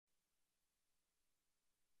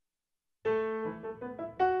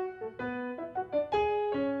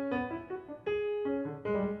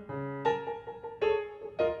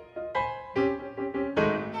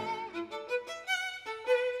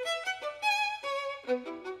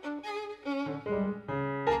Good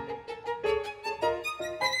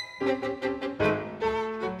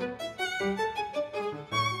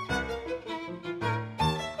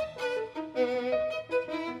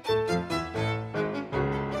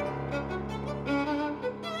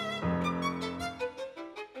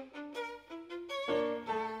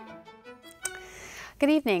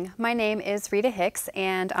evening. My name is Rita Hicks,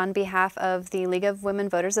 and on behalf of the League of Women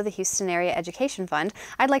Voters of the Houston Area Education Fund,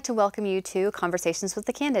 I'd like to welcome you to Conversations with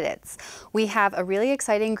the Candidates. We have a really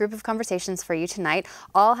exciting group of conversations for you tonight,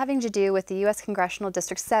 all having to do with the U.S. Congressional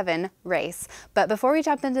District 7 race. But before we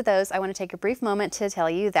jump into those, I want to take a brief moment to tell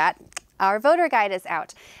you that our voter guide is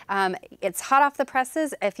out. It's hot off the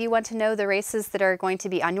presses. If you want to know the races that are going to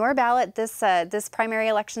be on your ballot this primary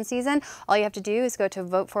election season, all you have to do is go to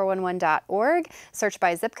vote411.org, search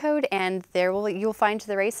by zip code, and you'll find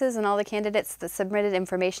the races, and all the candidates that submitted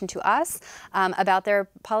information to us about their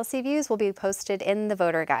policy views will be posted in the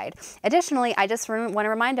voter guide. Additionally, I just want to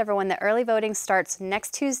remind everyone that early voting starts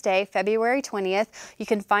next Tuesday, February 20th. You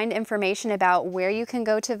can find information about where you can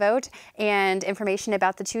go to vote and information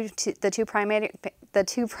about the two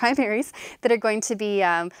primaries that are going to be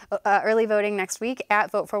early voting next week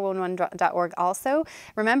at vote411.org also.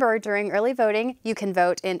 Remember, during early voting, you can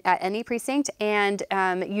vote at any precinct, and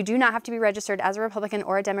you do not have to be registered as a Republican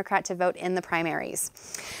or a Democrat to vote in the primaries.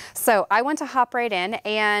 So I want to hop right in,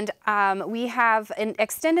 and we have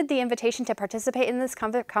extended the invitation to participate in this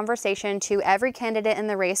conversation to every candidate in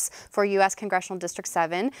the race for U.S. Congressional District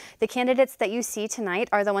 7. The candidates that you see tonight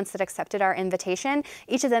are the ones that accepted our invitation.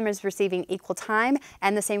 Each of them is receiving equal time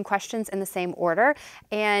and the same questions in the same order.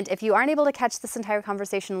 And if you aren't able to catch this entire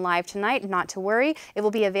conversation live tonight, not to worry. It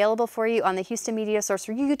will be available for you on the Houston Media Source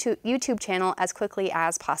YouTube channel as quickly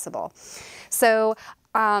as possible. So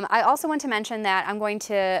I also want to mention that I'm going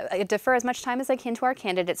to defer as much time as I can to our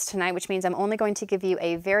candidates tonight, which means I'm only going to give you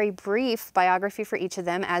a very brief biography for each of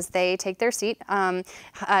them as they take their seat.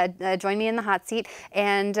 Join me in the hot seat.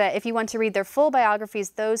 And if you want to read their full biographies,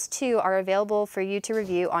 those too are available for you to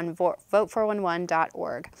review on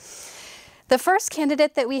vote411.org. The first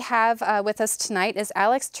candidate that we have with us tonight is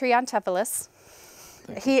Alex Triantafyllis.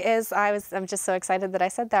 He is, I'm just so excited that I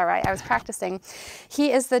said that right. I was practicing.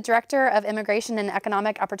 He is the Director of Immigration and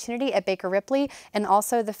Economic Opportunity at Baker Ripley, and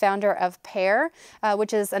also the founder of PAIR,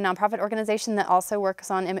 which is a nonprofit organization that also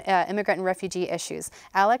works on immigrant and refugee issues.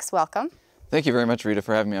 Alex, welcome. Thank you very much, Rita,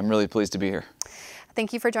 for having me. I'm really pleased to be here.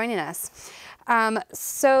 Thank you for joining us.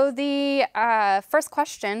 So the first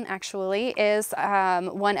question actually is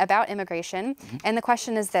one about immigration. And the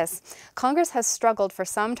question is this: Congress has struggled for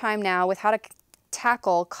some time now with how to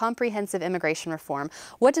tackle comprehensive immigration reform.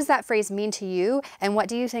 What does that phrase mean to you, and what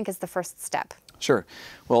do you think is the first step? Sure.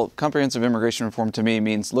 Well, comprehensive immigration reform to me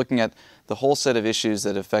means looking at the whole set of issues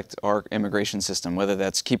that affect our immigration system, whether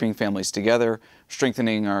that's keeping families together,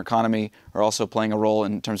 strengthening our economy, or also playing a role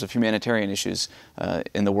in terms of humanitarian issues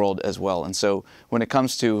in the world as well. And so when it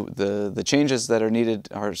comes to the changes that are needed,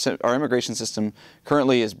 our immigration system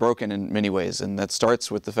currently is broken in many ways. And that starts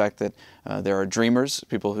with the fact that there are dreamers,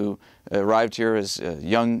 people who arrived here as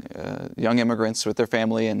young immigrants with their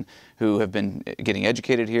family and who have been getting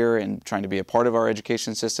educated here and trying to be a part of our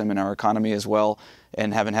education system and our economy as well,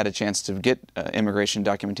 and haven't had a chance to get immigration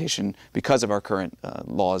documentation because of our current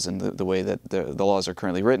laws and the way that the laws are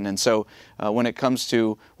currently written. And so when it comes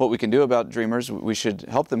to what we can do about dreamers, we should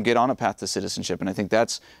help them get on a path to citizenship. And I think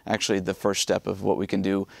that's actually the first step of what we can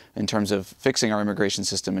do in terms of fixing our immigration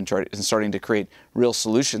system and starting to create real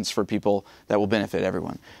solutions for people that will benefit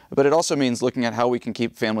everyone. But it also means looking at how we can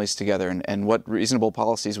keep families together and what reasonable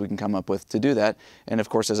policies we can come up with to do that. And of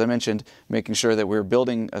course, as I mentioned, making sure that we're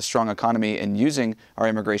building a strong economy and using our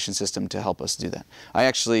immigration system to help us do that. I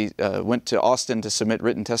actually went to Austin to submit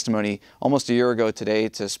written testimony almost a year ago today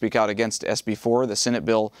to speak out against SB 4, the Senate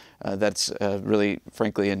bill that's really,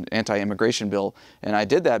 frankly, an anti-immigration bill. And I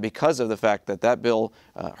did that because of the fact that that bill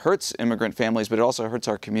hurts immigrant families, but it also hurts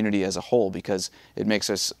our community as a whole because it makes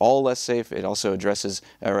us all less safe. It also addresses,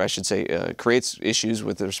 or I should say, creates issues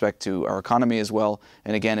with respect to our economy as well.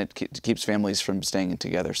 And again, it keeps families from staying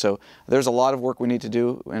together. So there's a lot of work we need to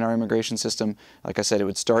do in our immigration system. Like I said, it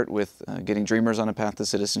would start with getting dreamers on a path to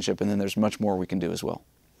citizenship, and then there's much more we can do as well.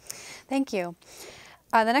 Thank you.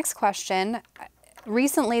 The next question.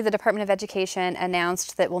 Recently, the Department of Education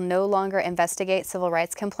announced that will no longer investigate civil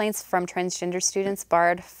rights complaints from transgender students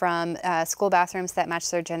barred from school bathrooms that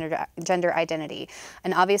match their gender identity.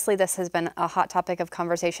 And obviously, this has been a hot topic of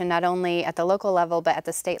conversation not only at the local level, but at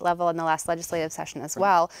the state level in the last legislative session as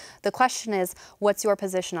well. The question is, what's your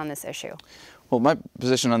position on this issue? Well, my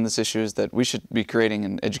position on this issue is that we should be creating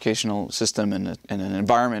an educational system and an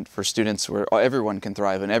environment for students where everyone can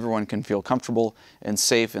thrive and everyone can feel comfortable and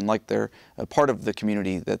safe and like they're a part of the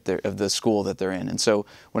community of the school that they're in. And so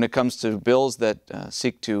when it comes to bills that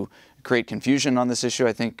seek to create confusion on this issue,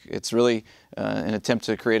 I think it's really an attempt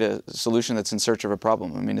to create a solution that's in search of a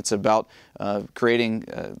problem. I mean, it's about creating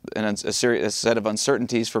a set of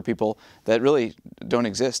uncertainties for people that really don't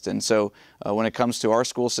exist. And so when it comes to our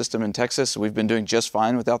school system in Texas, we've been doing just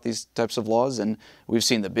fine without these types of laws. And we've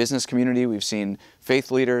seen the business community, we've seen faith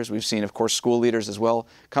leaders, we've seen, of course, school leaders as well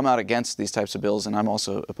come out against these types of bills, and I'm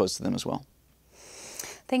also opposed to them as well.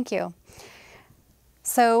 Thank you.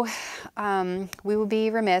 So we would be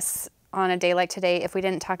remiss on a day like today if we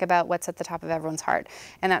didn't talk about what's at the top of everyone's heart,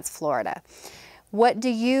 and that's Florida. What do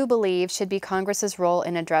you believe should be Congress's role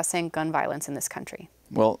in addressing gun violence in this country?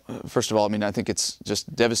 Well, first of all, I mean, I think it's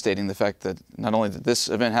just devastating the fact that not only that this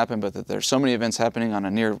event happened, but that there's so many events happening on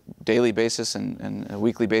a near daily basis and a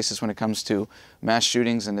weekly basis when it comes to mass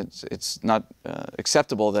shootings, and it's not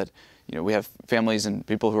acceptable that we have families and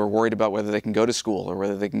people who are worried about whether they can go to school or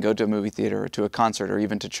whether they can go to a movie theater or to a concert or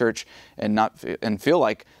even to church and feel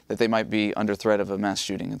like that they might be under threat of a mass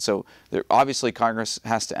shooting. And so obviously Congress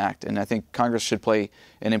has to act, and I think Congress should play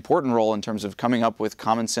an important role in terms of coming up with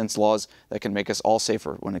common sense laws that can make us all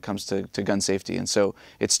safer when it comes to gun safety. And so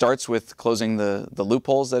it starts with closing the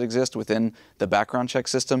loopholes that exist within the background check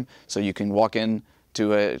system, so you can walk in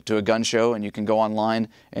to a gun show and you can go online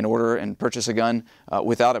and order and purchase a gun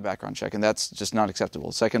without a background check, and that's just not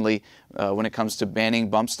acceptable. Secondly, when it comes to banning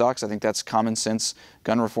bump stocks, I think that's common sense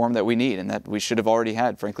gun reform that we need and that we should have already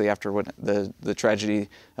had, frankly, after what the tragedy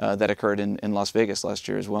that occurred in Las Vegas last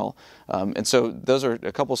year as well. And so those are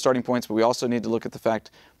a couple starting points, but we also need to look at the fact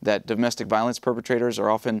that domestic violence perpetrators are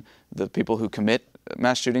often the people who commit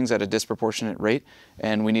mass shootings at a disproportionate rate,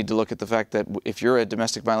 and we need to look at the fact that if you're a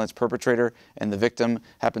domestic violence perpetrator and the victim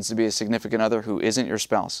happens to be a significant other who isn't your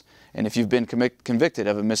spouse, and if you've been convicted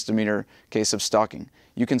of a misdemeanor case of stalking,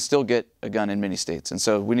 you can still get a gun in many states. And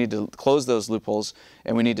so we need to close those loopholes,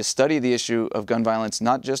 and we need to study the issue of gun violence,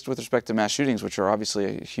 not just with respect to mass shootings, which are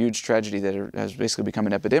obviously a huge tragedy that has basically become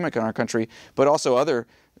an epidemic in our country, but also other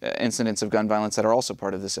incidents of gun violence that are also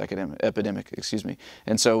part of this epidemic, excuse me.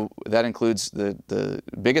 And so that includes the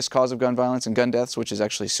biggest cause of gun violence and gun deaths, which is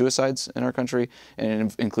actually suicides in our country,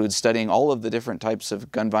 and it includes studying all of the different types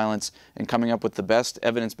of gun violence and coming up with the best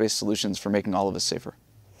evidence-based solutions for making all of us safer.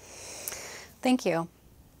 Thank you.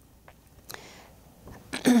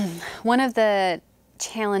 One of the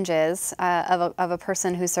challenges of a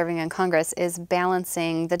person who's serving in Congress is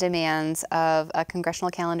balancing the demands of a congressional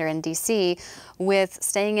calendar in D.C. with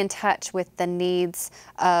staying in touch with the needs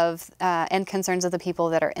of and concerns of the people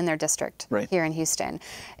that are in their district here in Houston.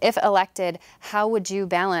 If elected, how would you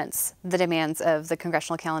balance the demands of the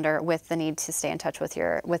congressional calendar with the need to stay in touch with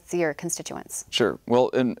your constituents? Sure. Well,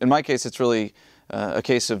 in my case, it's really a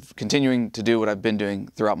case of continuing to do what I've been doing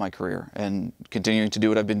throughout my career and continuing to do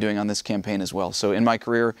what I've been doing on this campaign as well. So in my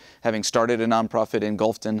career, having started a nonprofit in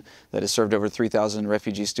Gulfton that has served over 3,000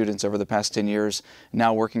 refugee students over the past 10 years,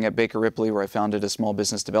 now working at Baker Ripley, where I founded a small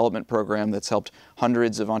business development program that's helped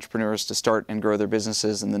hundreds of entrepreneurs to start and grow their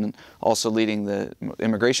businesses, and then also leading the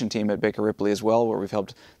immigration team at Baker Ripley as well, where we've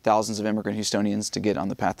helped thousands of immigrant Houstonians to get on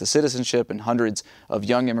the path to citizenship, and hundreds of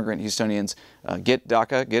young immigrant Houstonians get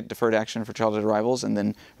DACA, get Deferred Action for Childhood Arrivals, and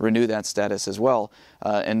then renew that status as well.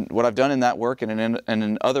 And what I've done in that work and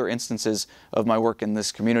in other instances of my work in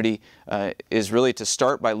this community is really to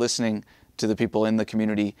start by listening to the people in the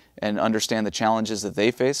community and understand the challenges that they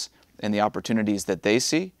face and the opportunities that they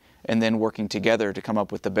see, and then working together to come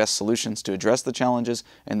up with the best solutions to address the challenges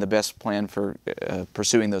and the best plan for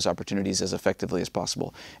pursuing those opportunities as effectively as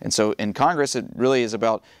possible. And so in Congress, it really is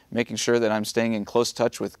about making sure that I'm staying in close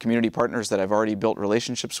touch with community partners that I've already built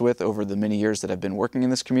relationships with over the many years that I've been working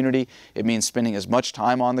in this community. It means spending as much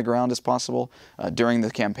time on the ground as possible. During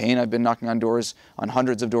the campaign, I've been knocking on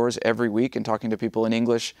hundreds of doors every week and talking to people in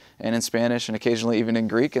English and in Spanish and occasionally even in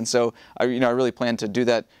Greek. And so I really plan to do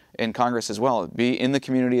that in Congress as well. Be in the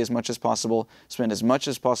community as much as possible, spend as much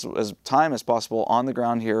time as possible on the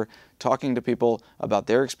ground here, talking to people about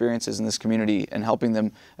their experiences in this community and helping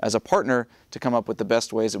them as a partner to come up with the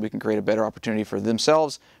best ways that we can create a better opportunity for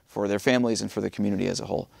themselves, for their families, and for the community as a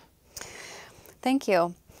whole. Thank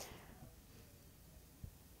you.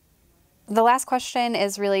 The last question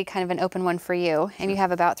is really kind of an open one for you, and you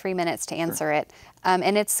have about 3 minutes to answer it.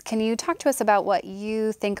 And can you talk to us about what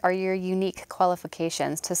you think are your unique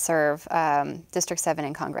qualifications to serve District 7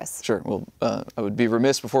 in Congress? Sure. Well, I would be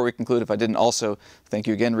remiss before we conclude if I didn't also thank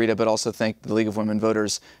you again, Rita, but also thank the League of Women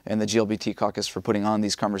Voters and the GLBT caucus for putting on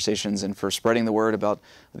these conversations and for spreading the word about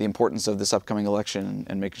the importance of this upcoming election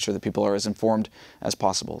and making sure that people are as informed as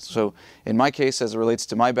possible. So in my case, as it relates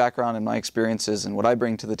to my background and my experiences and what I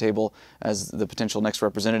bring to the table as the potential next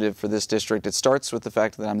representative for this district, it starts with the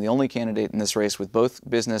fact that I'm the only candidate in this race with both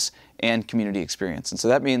business and community experience. And so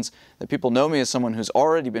that means that people know me as someone who's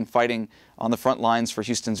already been fighting on the front lines for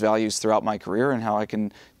Houston's values throughout my career, and how I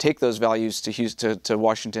can take those values to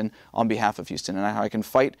Washington on behalf of Houston, and how I can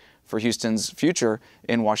fight for Houston's future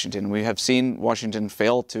in Washington. We have seen Washington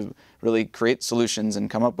fail to really create solutions and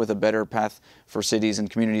come up with a better path for cities and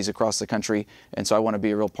communities across the country, and so I want to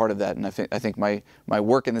be a real part of that. And I think my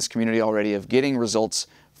work in this community already of getting results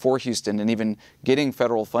for Houston and even getting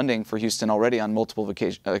federal funding for Houston already on multiple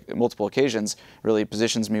occasions really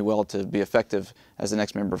positions me well to be effective as the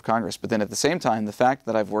next member of Congress. But then at the same time, the fact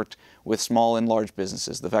that I've worked with small and large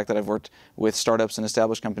businesses, the fact that I've worked with startups and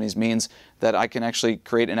established companies means that I can actually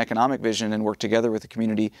create an economic vision and work together with the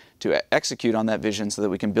community to execute on that vision so that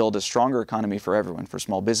we can build a stronger economy for everyone, for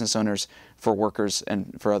small business owners, for workers,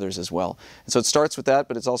 and for others as well. And so it starts with that,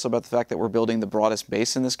 but it's also about the fact that we're building the broadest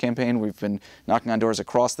base in this campaign. We've been knocking on doors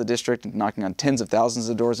across the district, and knocking on tens of thousands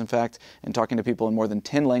of doors, in fact, and talking to people in more than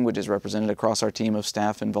 10 languages represented across our team of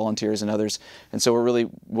staff and volunteers and others. And so we're really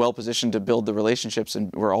well positioned to build the relationships, and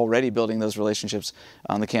we're already building those relationships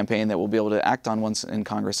on the campaign that we'll be able to act on once in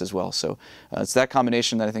Congress as well. So it's that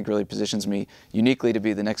combination that I think really positions me uniquely to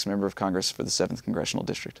be the next member of Congress for the 7th Congressional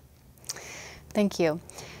District. Thank you.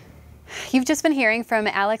 You've just been hearing from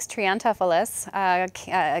Alex Triantafyllis,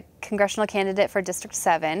 a congressional candidate for District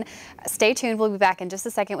 7. Stay tuned. We'll be back in just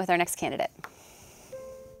a second with our next candidate.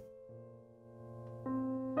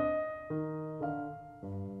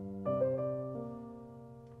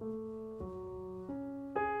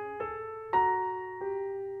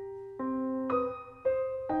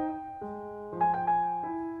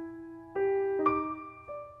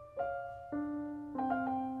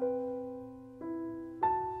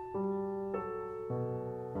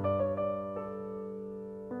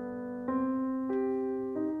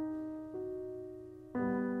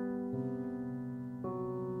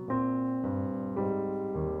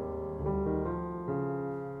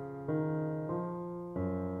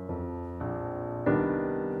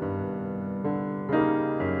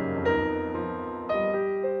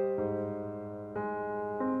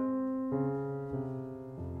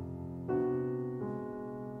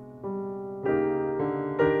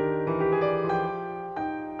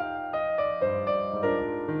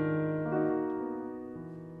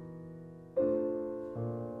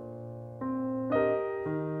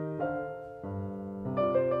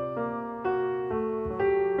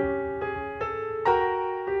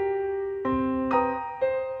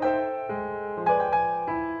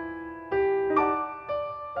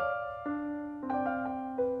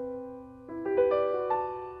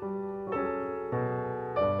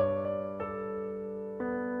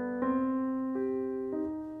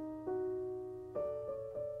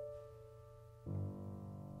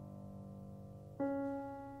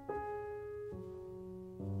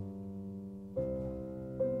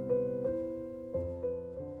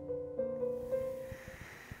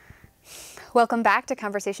 Welcome back to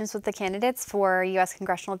Conversations with the Candidates for U.S.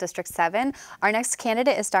 Congressional District 7. Our next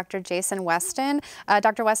candidate is Dr. Jason Weston.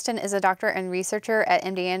 Dr. Weston is a doctor and researcher at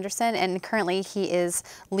MD Anderson, and currently he is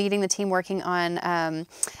leading the team working on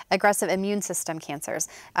aggressive immune system cancers.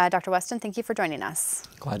 Dr. Weston, thank you for joining us.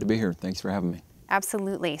 Glad to be here. Thanks for having me.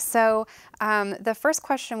 Absolutely. So the first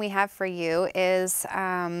question we have for you is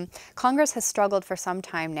Congress has struggled for some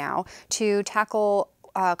time now to tackle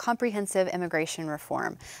comprehensive immigration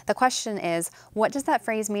reform. The question is, what does that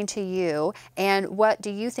phrase mean to you, and what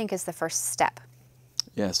do you think is the first step?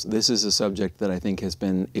 Yes, this is a subject that I think has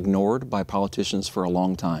been ignored by politicians for a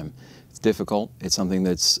long time. It's difficult. It's something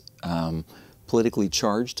that's politically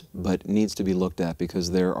charged, but needs to be looked at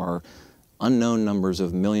because there are unknown numbers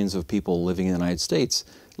of millions of people living in the United States,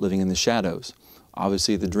 living in the shadows.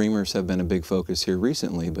 Obviously, the Dreamers have been a big focus here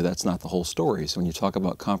recently, but that's not the whole story. So when you talk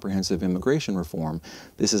about comprehensive immigration reform,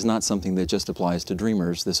 this is not something that just applies to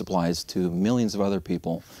Dreamers. This applies to millions of other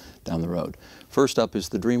people down the road. First up is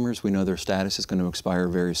the Dreamers. We know their status is going to expire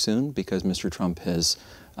very soon because Mr. Trump has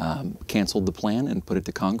canceled the plan and put it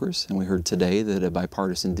to Congress. And we heard today that a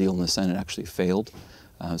bipartisan deal in the Senate actually failed.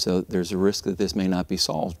 So there's a risk that this may not be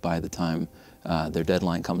solved by the time their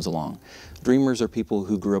deadline comes along. Dreamers are people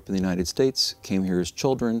who grew up in the United States, came here as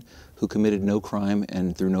children, who committed no crime,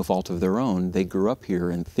 and through no fault of their own, they grew up here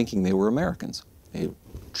and thinking they were Americans. They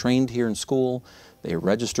trained here in school, they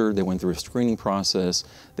registered, they went through a screening process,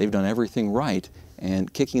 they've done everything right,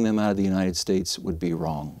 and kicking them out of the United States would be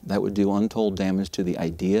wrong. That would do untold damage to the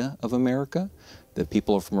idea of America, that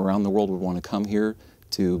people from around the world would want to come here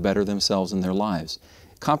to better themselves and their lives.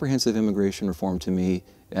 Comprehensive immigration reform to me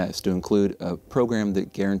is to include a program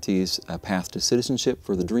that guarantees a path to citizenship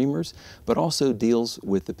for the dreamers, but also deals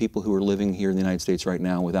with the people who are living here in the United States right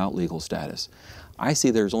now without legal status. I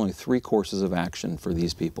see there's only 3 courses of action for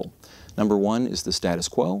these people. Number 1 is the status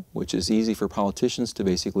quo, which is easy for politicians to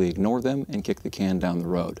basically ignore them and kick the can down the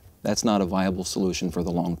road. That's not a viable solution for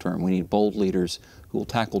the long term. We need bold leaders who will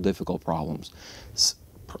tackle difficult problems.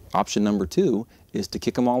 Option number 2 is to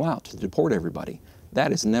kick them all out, to deport everybody.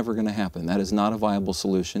 That is never going to happen. That is not a viable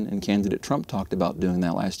solution, and candidate Trump talked about doing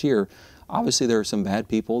that last year. Obviously, there are some bad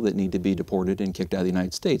people that need to be deported and kicked out of the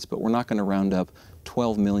United States, but we're not going to round up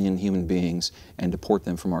 12 million human beings and deport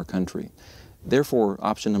them from our country. Therefore,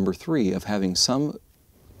 option number 3 of having some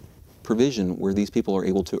provision where these people are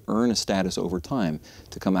able to earn a status over time,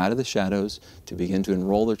 to come out of the shadows, to begin to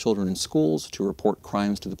enroll their children in schools, to report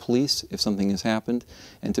crimes to the police if something has happened,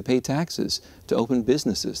 and to pay taxes, to open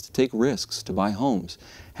businesses, to take risks, to buy homes.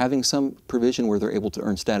 Having some provision where they're able to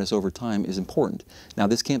earn status over time is important. Now,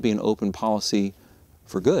 this can't be an open policy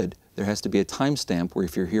for good. There has to be a timestamp where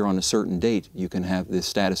if you're here on a certain date, you can have this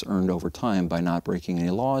status earned over time by not breaking any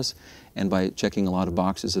laws and by checking a lot of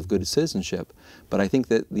boxes of good citizenship. But I think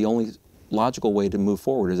that the only logical way to move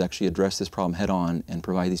forward is actually address this problem head on and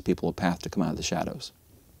provide these people a path to come out of the shadows.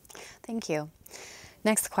 Thank you.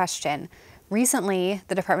 Next question. Recently,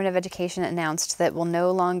 the Department of Education announced that will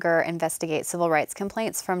no longer investigate civil rights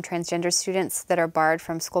complaints from transgender students that are barred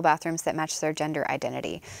from school bathrooms that match their gender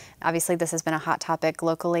identity. Obviously, this has been a hot topic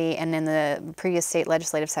locally and in the previous state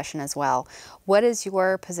legislative session as well. What is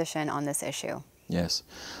your position on this issue? Yes,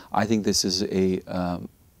 I think this is a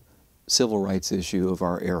civil rights issue of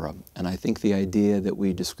our era, and I think the idea that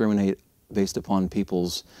we discriminate based upon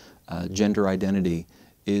people's gender identity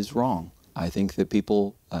is wrong. I think that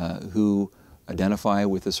people who identify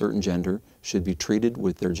with a certain gender should be treated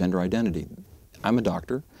with their gender identity. I'm a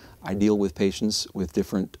doctor. I deal with patients with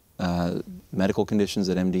different medical conditions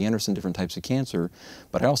at MD Anderson, different types of cancer,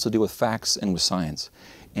 but I also deal with facts and with science.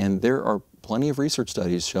 And there are plenty of research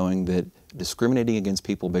studies showing that discriminating against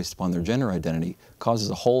people based upon their gender identity causes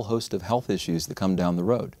a whole host of health issues that come down the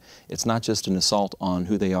road. It's not just an assault on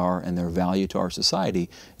who they are and their value to our society.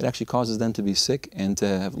 It actually causes them to be sick and to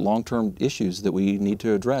have long-term issues that we need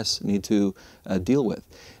to address, need to deal with.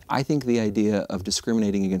 I think the idea of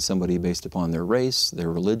discriminating against somebody based upon their race,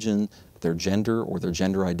 their religion, their gender, or their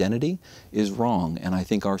gender identity is wrong, and I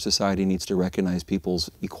think our society needs to recognize people's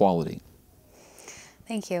equality.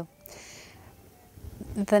 Thank you.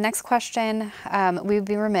 The next question, we'd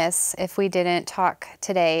be remiss if we didn't talk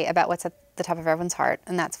today about what's at the top of everyone's heart,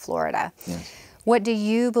 and that's Florida. Yes. What do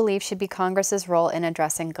you believe should be Congress's role in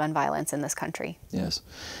addressing gun violence in this country? Yes.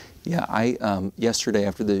 Yeah, yesterday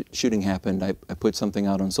after the shooting happened, I put something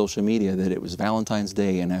out on social media that it was Valentine's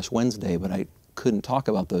Day and Ash Wednesday, but I couldn't talk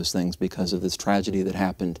about those things because of this tragedy that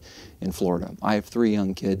happened in Florida. I have 3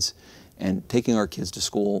 young kids, and taking our kids to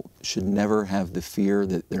school should never have the fear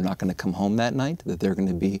that they're not going to come home that night, that they're going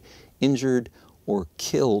to be injured or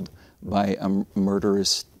killed by a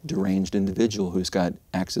murderous, deranged individual who's got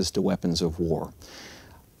access to weapons of war.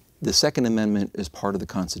 The Second Amendment is part of the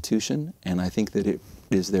Constitution, and I think that it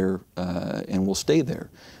is there and will stay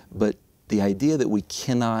there. But the idea that we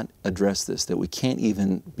cannot address this, that we can't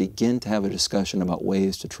even begin to have a discussion about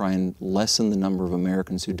ways to try and lessen the number of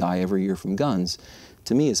Americans who die every year from guns,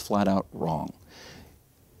 to me is flat out wrong.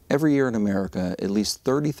 Every year in America, at least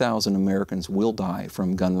 30,000 Americans will die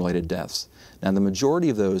from gun-related deaths. Now, the majority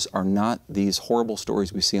of those are not these horrible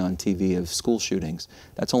stories we see on TV of school shootings.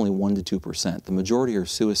 That's only 1% to 2%. The majority are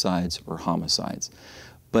suicides or homicides.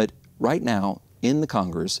 But right now, in the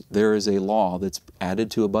Congress, there is a law that's added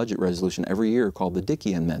to a budget resolution every year called the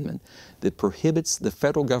Dickey Amendment that prohibits the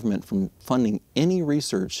federal government from funding any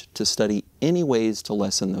research to study any ways to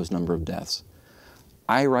lessen those number of deaths.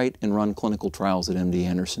 I write and run clinical trials at MD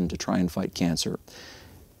Anderson to try and fight cancer.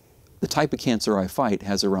 The type of cancer I fight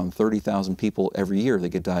has around 30,000 people every year that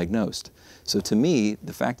get diagnosed. So to me,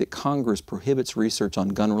 the fact that Congress prohibits research on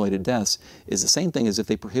gun-related deaths is the same thing as if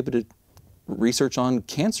they prohibited research on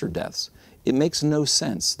cancer deaths. It makes no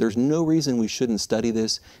sense. There's no reason we shouldn't study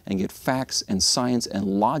this and get facts and science and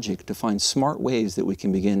logic to find smart ways that we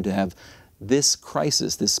can begin to have this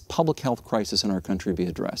crisis, this public health crisis in our country be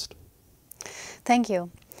addressed. Thank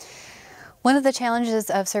you. One of the challenges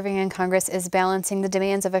of serving in Congress is balancing the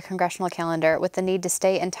demands of a congressional calendar with the need to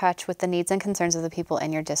stay in touch with the needs and concerns of the people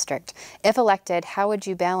in your district. If elected, how would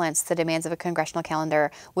you balance the demands of a congressional calendar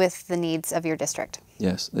with the needs of your district?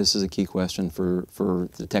 Yes, this is a key question for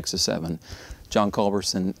the Texas 7. John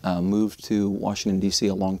Culberson moved to Washington, D.C.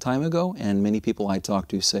 a long time ago, and many people I talk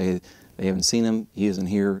to say they haven't seen him, he isn't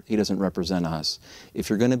here, he doesn't represent us. If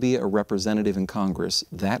you're going to be a representative in Congress,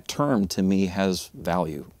 that term to me has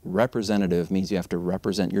value. Representative means you have to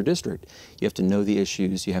represent your district. You have to know the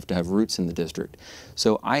issues, you have to have roots in the district.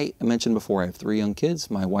 So I mentioned before I have 3 young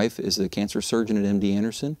kids. My wife is a cancer surgeon at MD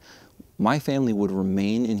Anderson. My family would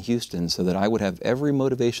remain in Houston so that I would have every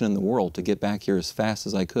motivation in the world to get back here as fast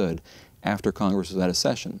as I could after Congress was out of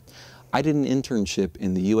session. I did an internship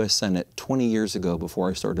in the U.S. Senate 20 years ago before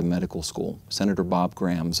I started medical school, Senator Bob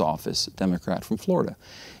Graham's office, Democrat from Florida.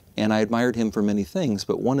 And I admired him for many things,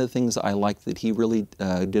 but one of the things I liked that he really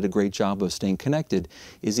did a great job of staying connected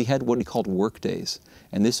is he had what he called work days.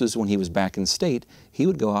 And this was when he was back in state. He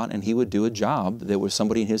would go out and he would do a job that was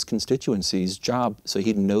somebody in his constituency's job, so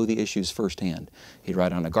he'd know the issues firsthand. He'd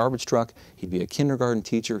ride on a garbage truck, he'd be a kindergarten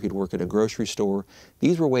teacher, he'd work at a grocery store.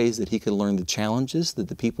 These were ways that he could learn the challenges that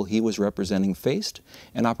the people he was representing faced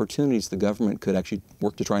and opportunities the government could actually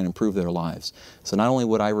work to try and improve their lives. So not only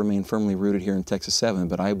would I remain firmly rooted here in Texas 7,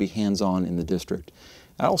 but I would be hands-on in the district.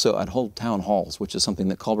 I'd hold town halls, which is something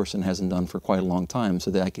that Culberson hasn't done for quite a long time,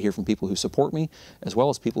 so that I could hear from people who support me as well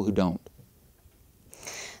as people who don't.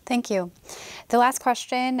 Thank you. The last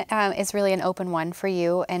question is really an open one for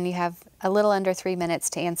you, and you have a little under 3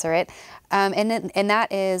 minutes to answer it. And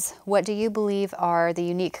that is, what do you believe are the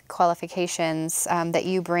unique qualifications that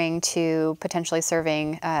you bring to potentially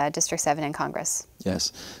serving District 7 in Congress?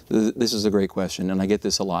 Yes, this is a great question, and I get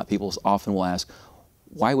this a lot. People often will ask,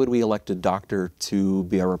 why would we elect a doctor to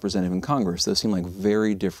be our representative in Congress? Those seem like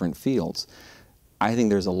very different fields. I think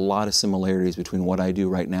there's a lot of similarities between what I do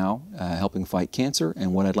right now, helping fight cancer,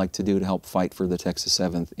 and what I'd like to do to help fight for the Texas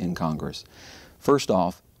 7th in Congress. First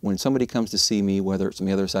off, when somebody comes to see me, whether it's on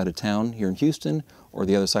the other side of town here in Houston or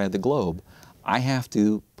the other side of the globe, I have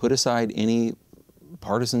to put aside any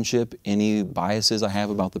partisanship, any biases I have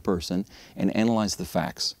about the person, and analyze the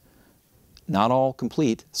facts. Not all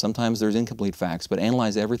complete, sometimes there's incomplete facts, but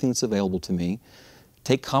analyze everything that's available to me,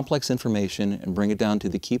 take complex information and bring it down to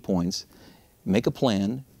the key points, make a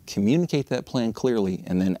plan, communicate that plan clearly,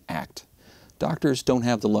 and then act. Doctors don't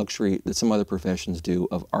have the luxury that some other professions do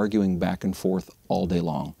of arguing back and forth all day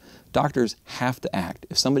long. Doctors have to act.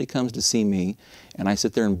 If somebody comes to see me and I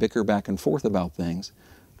sit there and bicker back and forth about things,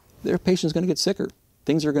 their patient's going to get sicker.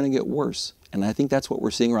 Things are going to get worse. And I think that's what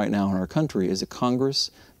we're seeing right now in our country is a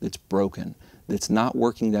Congress that's broken, that's not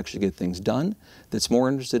working to actually get things done, that's more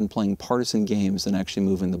interested in playing partisan games than actually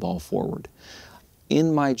moving the ball forward.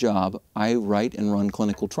 In my job, I write and run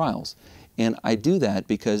clinical trials. And I do that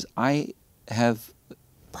because I have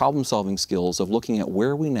problem-solving skills of looking at where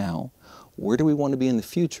are we now, where do we want to be in the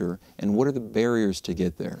future, and what are the barriers to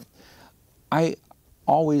get there. I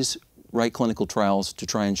always write clinical trials to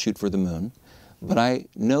try and shoot for the moon. But I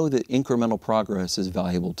know that incremental progress is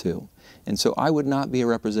valuable too. And so I would not be a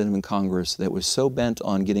representative in Congress that was so bent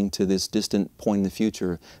on getting to this distant point in the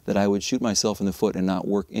future that I would shoot myself in the foot and not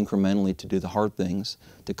work incrementally to do the hard things,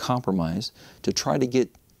 to compromise, to try to get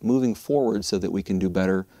moving forward so that we can do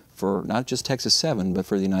better for not just Texas 7, but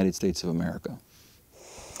for the United States of America.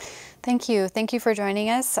 Thank you. Thank you for joining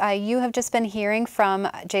us. You have just been hearing from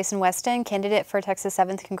Jason Weston, candidate for Texas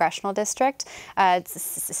 7th Congressional District.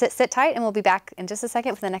 Sit tight and we'll be back in just a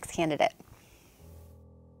second with the next candidate.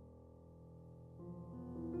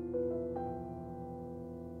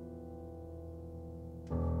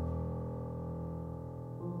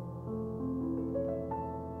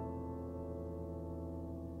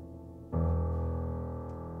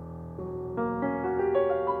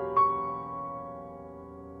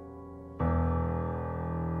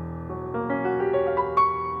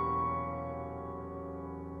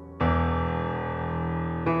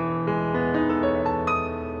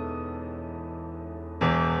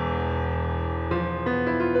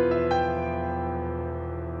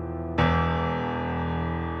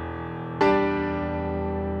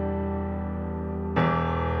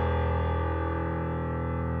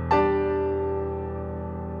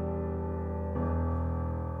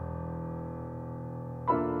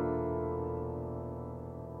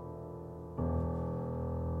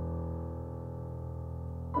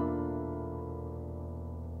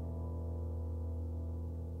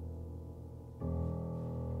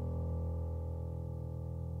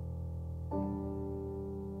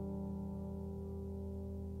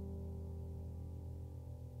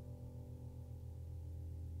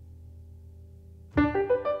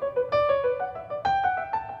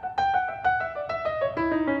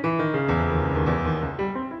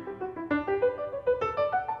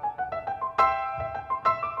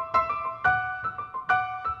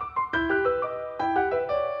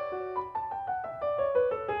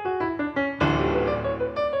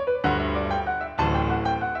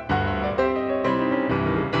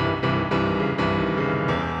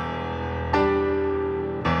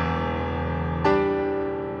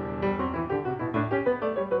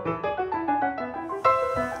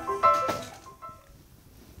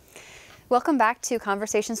 Welcome back to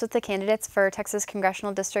Conversations with the Candidates for Texas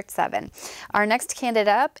Congressional District 7. Our next candidate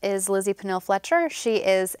up is Lizzie Pennell-Fletcher. She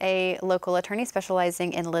is a local attorney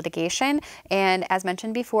specializing in litigation, and as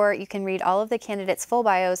mentioned before, you can read all of the candidates' full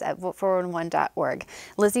bios at vote411.org.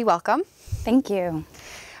 Lizzie, welcome. Thank you.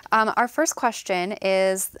 Our first question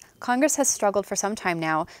is, Congress has struggled for some time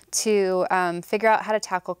now to figure out how to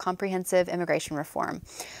tackle comprehensive immigration reform.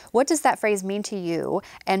 What does that phrase mean to you,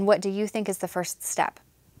 and what do you think is the first step?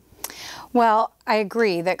 Well, I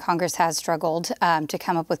agree that Congress has struggled to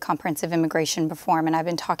come up with comprehensive immigration reform, and I've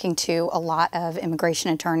been talking to a lot of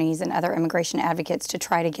immigration attorneys and other immigration advocates to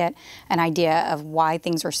try to get an idea of why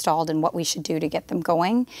things are stalled and what we should do to get them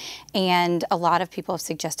going. And a lot of people have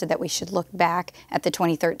suggested that we should look back at the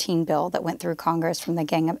 2013 bill that went through Congress from the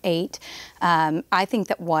Gang of Eight. I think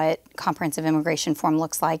that what comprehensive immigration reform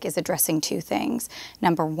looks like is addressing two things.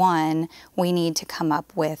 Number one, we need to come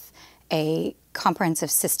up with a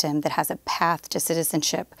comprehensive system that has a path to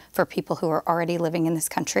citizenship for people who are already living in this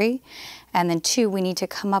country. And then two, we need to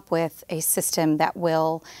come up with a system that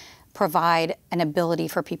will provide an ability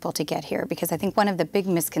for people to get here. Because I think one of the big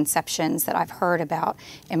misconceptions that I've heard about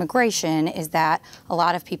immigration is that a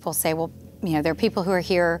lot of people say, well, you know, there are people who are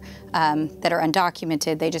here that are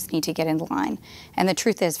undocumented, they just need to get in line. And the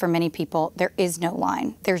truth is, for many people, there is no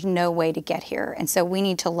line. There's no way to get here. And so we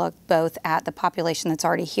need to look both at the population that's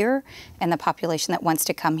already here and the population that wants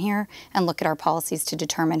to come here, and look at our policies to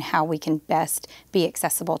determine how we can best be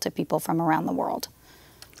accessible to people from around the world.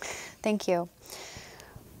 Thank you.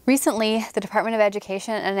 Recently, the Department of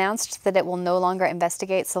Education announced that it will no longer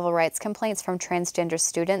investigate civil rights complaints from transgender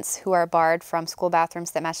students who are barred from school bathrooms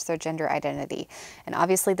that match their gender identity. And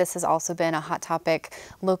obviously, this has also been a hot topic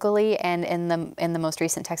locally and in the most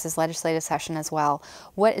recent Texas legislative session as well.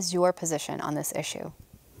 What is your position on this issue?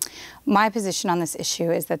 My position on this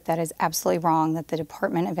issue is that that is absolutely wrong, that the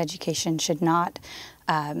Department of Education should not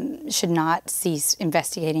cease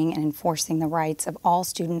investigating and enforcing the rights of all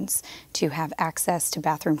students to have access to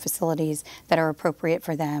bathroom facilities that are appropriate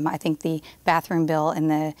for them. I think the bathroom bill in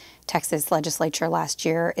the Texas legislature last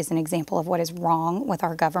year is an example of what is wrong with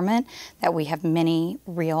our government, that we have many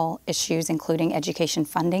real issues, including education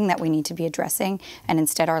funding, that we need to be addressing, and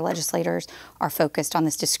instead our legislators are focused on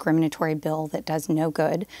this discriminatory bill that does no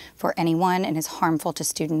good for anyone and is harmful to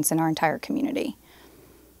students in our entire community.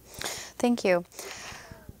 Thank you.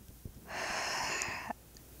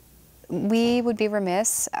 We would be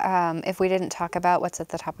remiss if we didn't talk about what's at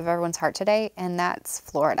the top of everyone's heart today, and that's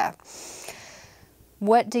Florida.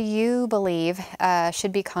 What do you believe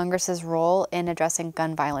should be Congress's role in addressing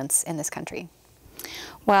gun violence in this country?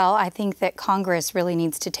 Well, I think that Congress really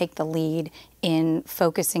needs to take the lead in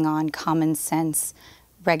focusing on common sense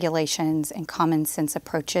regulations and common sense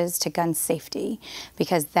approaches to gun safety,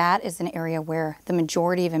 because that is an area where the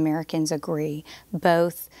majority of Americans agree.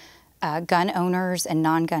 Both gun owners and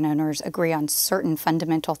non-gun owners agree on certain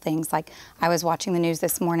fundamental things. Like, I was watching the news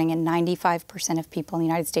this morning, and 95% of people in the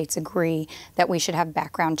United States agree that we should have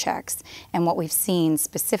background checks. And what we've seen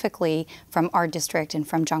specifically from our district and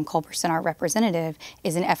from John Culberson, our representative,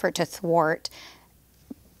 is an effort to thwart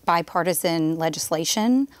bipartisan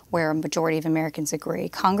legislation where a majority of Americans agree.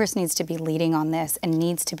 Congress needs to be leading on this and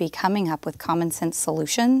needs to be coming up with common sense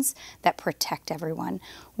solutions that protect everyone.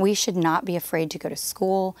 We should not be afraid to go to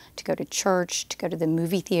school, to go to church, to go to the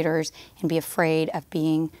movie theaters and be afraid of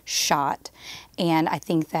being shot. And I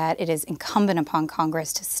think that it is incumbent upon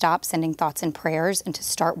Congress to stop sending thoughts and prayers and to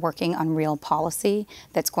start working on real policy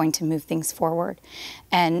that's going to move things forward.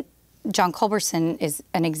 And John Culberson is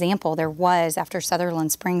an example. There was, after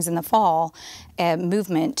Sutherland Springs in the fall, a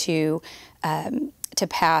movement to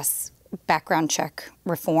pass background check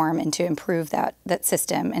reform and to improve that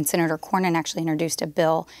system. And Senator Cornyn actually introduced a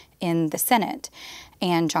bill in the Senate.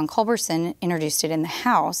 And John Culberson introduced it in the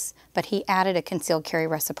House, but he added a concealed carry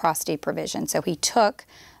reciprocity provision. So he took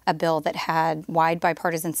a bill that had wide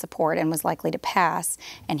bipartisan support and was likely to pass,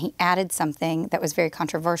 and he added something that was very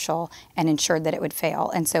controversial and ensured that it would fail.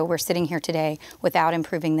 And so we're sitting here today without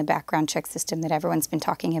improving the background check system that everyone's been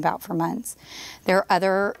talking about for months. There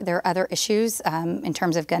are other issues in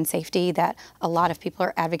terms of gun safety that a lot of people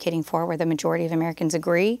are advocating for, where the majority of Americans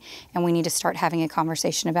agree, and we need to start having a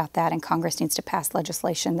conversation about that, and Congress needs to pass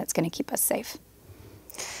legislation that's going to keep us safe.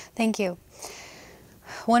 Thank you.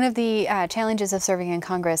 One of the challenges of serving in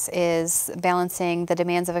Congress is balancing the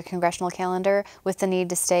demands of a congressional calendar with the need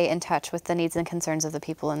to stay in touch with the needs and concerns of the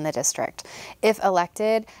people in the district. If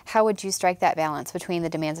elected, how would you strike that balance between the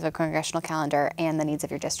demands of a congressional calendar and the needs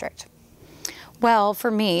of your district? Well, for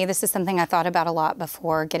me, this is something I thought about a lot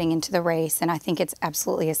before getting into the race, and I think it's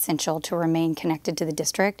absolutely essential to remain connected to the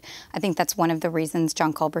district. I think that's one of the reasons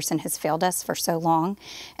John Culberson has failed us for so long,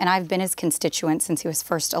 and I've been his constituent since he was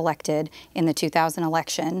first elected in the 2000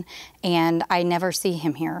 election, and I never see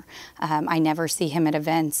him here. I never see him at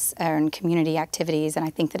events and community activities, and I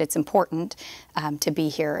think that it's important to be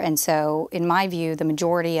here. And so, in my view, the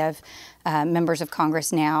majority of members of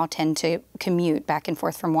Congress now tend to commute back and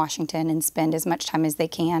forth from Washington and spend as much time as they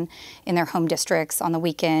can in their home districts on the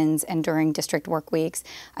weekends and during district work weeks.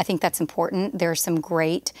 I think that's important. There are some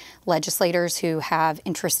great legislators who have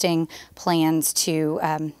interesting plans to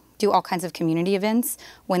do all kinds of community events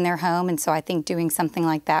when they're home, and so I think doing something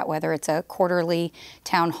like that, whether it's a quarterly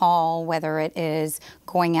town hall, whether it is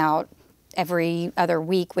going out every other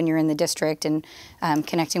week when you're in the district and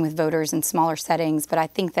connecting with voters in smaller settings. But I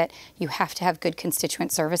think that you have to have good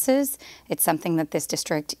constituent services. It's something that this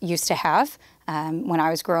district used to have when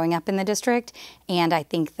I was growing up in the district, and I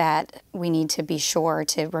think that we need to be sure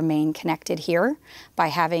to remain connected here by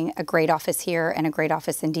having a great office here and a great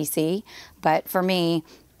office in DC. But for me,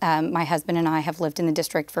 my husband and I have lived in the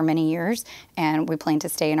district for many years, and we plan to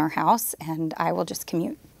stay in our house, and I will just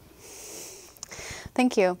commute.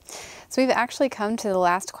 Thank you. So we've actually come to the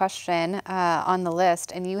last question on the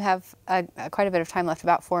list, and you have quite a bit of time left,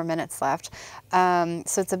 about 4 minutes left.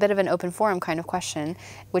 So it's a bit of an open forum kind of question,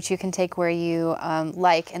 which you can take where you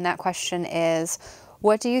like. And that question is,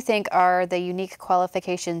 what do you think are the unique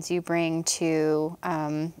qualifications you bring to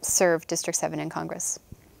serve District 7 in Congress?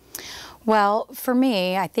 Well, for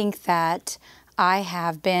me, I think that I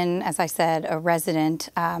have been, as I said, a resident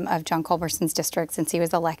of John Culberson's district since he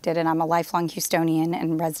was elected, and I'm a lifelong Houstonian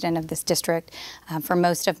and resident of this district for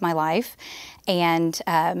most of my life. And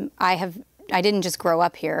I didn't just grow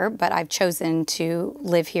up here, but I've chosen to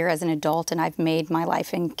live here as an adult, and I've made my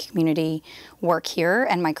life and community work here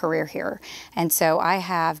and my career here. And so I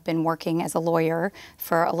have been working as a lawyer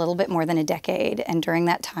for a little bit more than a decade, and during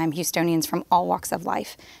that time, Houstonians from all walks of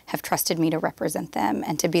life have trusted me to represent them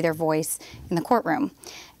and to be their voice in the courtroom.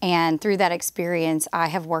 And through that experience, I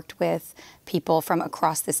have worked with people from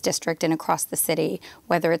across this district and across the city,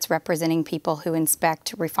 whether it's representing people who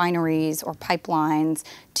inspect refineries or pipelines,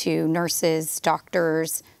 to nurses,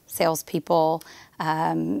 doctors, salespeople,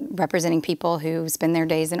 representing people who spend their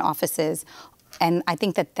days in offices. And I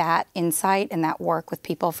think that that insight and that work with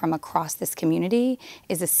people from across this community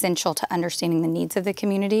is essential to understanding the needs of the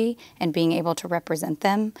community and being able to represent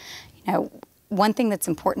them. You know, one thing that's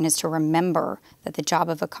important is to remember that the job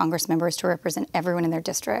of a Congress member is to represent everyone in their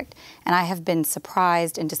district. And I have been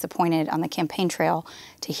surprised and disappointed on the campaign trail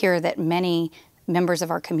to hear that many members of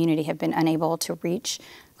our community have been unable to reach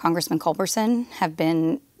Congressman Culberson, have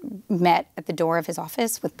been met at the door of his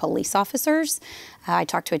office with police officers. I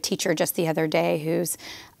talked to a teacher just the other day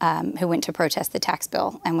who went to protest the tax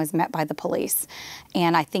bill and was met by the police.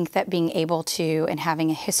 And I think that being able to and having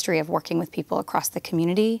a history of working with people across the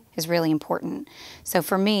community is really important. So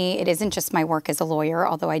for me, it isn't just my work as a lawyer,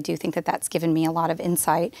 although I do think that that's given me a lot of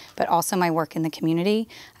insight, but also my work in the community.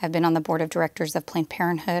 I've been on the board of directors of Planned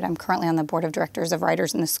Parenthood. I'm currently on the board of directors of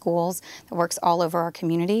Writers in the Schools that works all over our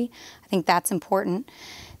community. I think that's important.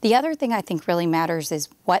 The other thing I think really matters is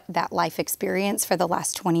what that life experience for the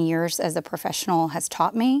last 20 years as a professional has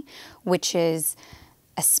taught me, which is,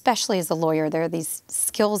 especially as a lawyer, there are these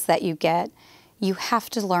skills that you get. You have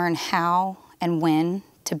to learn how and when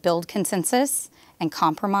to build consensus and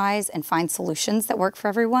compromise and find solutions that work for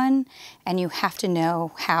everyone, and you have to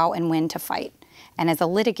know how and when to fight. And as a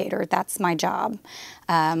litigator, that's my job.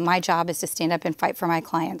 My job is to stand up and fight for my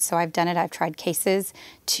clients. So I've done it. I've tried cases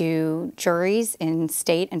to juries in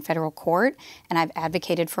state and federal court, and I've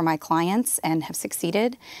advocated for my clients and have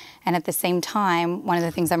succeeded. And at the same time, one of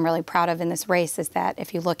the things I'm really proud of in this race is that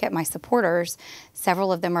if you look at my supporters,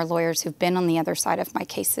 several of them are lawyers who've been on the other side of my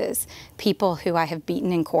cases, people who I have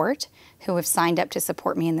beaten in court, who have signed up to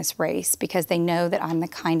support me in this race because they know that I'm the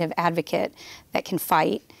kind of advocate that can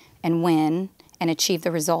fight and win and achieve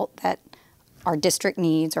the result that our district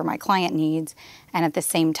needs or my client needs, and at the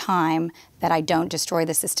same time that I don't destroy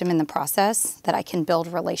the system in the process, that I can build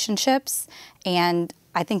relationships. And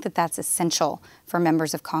I think that that's essential for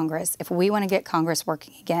members of Congress. If we want to get Congress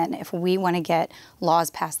working again, if we want to get laws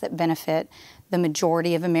passed that benefit the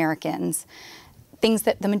majority of Americans, things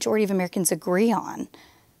that the majority of Americans agree on,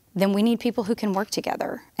 then we need people who can work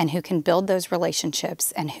together and who can build those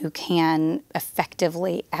relationships and who can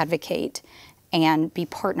effectively advocate and be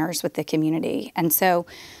partners with the community. And so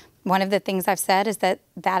One of the things I've said is that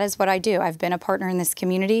is what I do. I've been a partner in this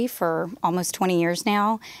community for almost 20 years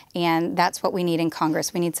now, and that's what we need in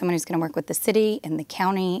Congress. We need someone who's going to work with the city and the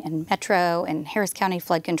county and Metro and Harris County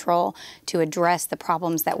flood control to address the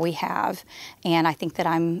problems that we have, and I think that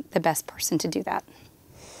I'm the best person to do that.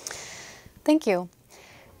 Thank you.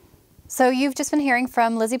 So you've just been hearing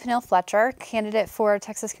from Lizzie Peniel Fletcher, candidate for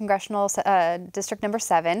Texas Congressional District Number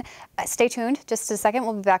 7. Stay tuned. Just a second.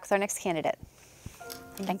 We'll be back with our next candidate.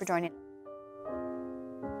 Thank you for joining.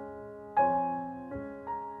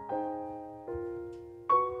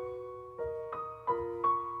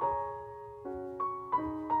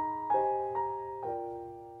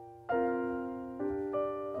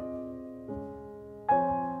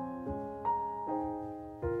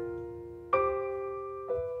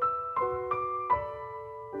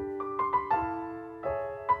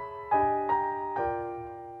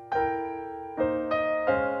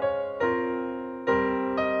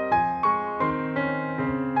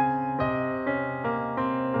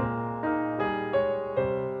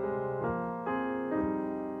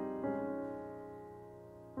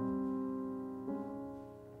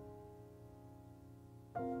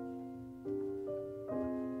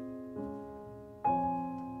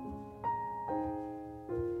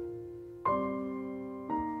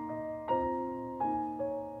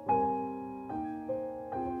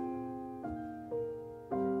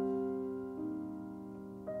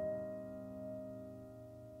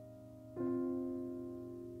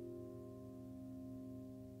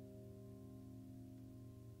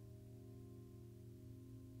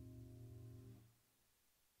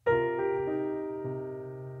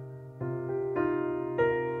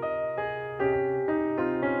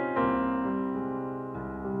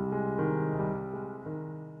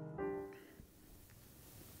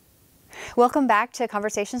 Welcome back to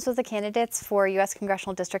Conversations with the Candidates for U.S.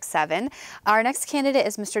 Congressional District 7. Our next candidate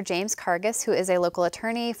is Mr. James Cargus, who is a local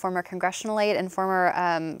attorney, former congressional aide, and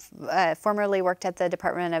formerly worked at the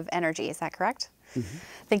Department of Energy. Is that correct? Mm-hmm.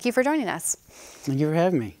 Thank you for joining us. Thank you for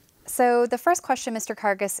having me. So the first question, Mr.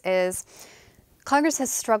 Cargus, is Congress has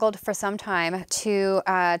struggled for some time to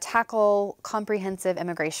tackle comprehensive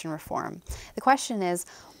immigration reform. The question is,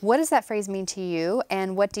 what does that phrase mean to you,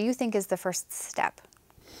 and what do you think is the first step?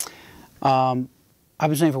 I've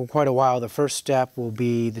been saying for quite a while the first step will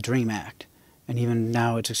be the DREAM Act, and even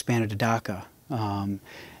now it's expanded to DACA.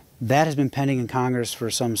 That has been pending in Congress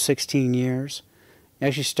for some 16 years. It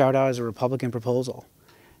actually started out as a Republican proposal.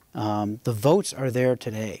 The votes are there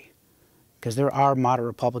today because there are moderate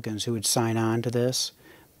Republicans who would sign on to this,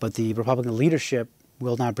 but the Republican leadership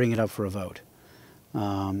will not bring it up for a vote.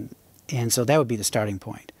 And so that would be the starting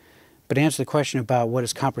point. But to answer the question about what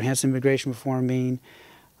does comprehensive immigration reform mean,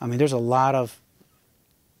 I mean, there's a lot of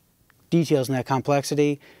details in that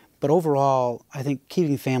complexity, but overall, I think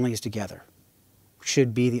keeping families together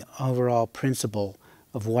should be the overall principle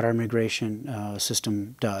of what our immigration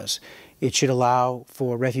system does. It should allow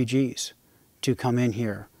for refugees to come in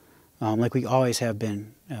here like we always have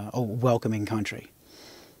been, a welcoming country.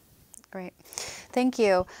 Great. Thank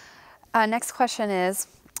you. Next question is,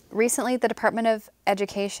 recently the Department of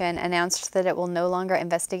Education announced that it will no longer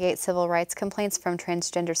investigate civil rights complaints from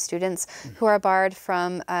transgender students who are barred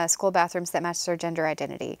from school bathrooms that match their gender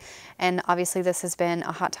identity. And obviously this has been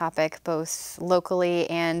a hot topic both locally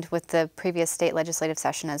and with the previous state legislative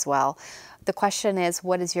session as well. The question is,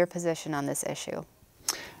 what is your position on this issue?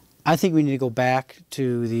 I think we need to go back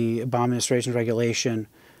to the Obama administration's regulation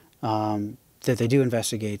that they do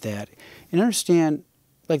investigate that and understand,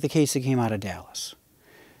 like the case that came out of Dallas.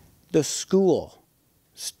 The school,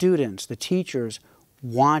 students, the teachers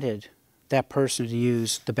wanted that person to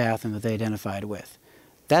use the bathroom that they identified with.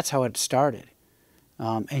 That's how it started.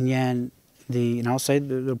 And then and I'll say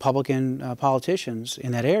the Republican politicians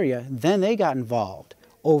in that area, then they got involved,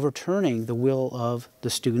 overturning the will of the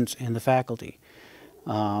students and the faculty.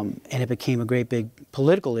 And it became a great big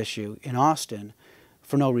political issue in Austin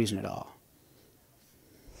for no reason at all.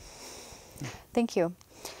 Thank you.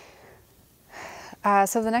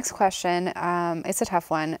 So the next question, it's a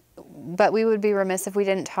tough one, but we would be remiss if we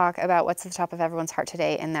didn't talk about what's at the top of everyone's heart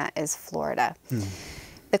today, and that is Florida.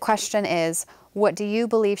 The question is, what do you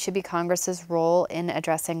believe should be Congress's role in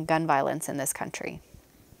addressing gun violence in this country?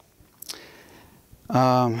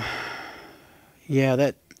 Yeah,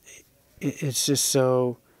 it's just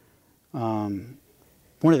so, one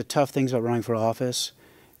of the tough things about running for office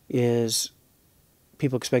is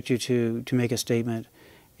people expect you to make a statement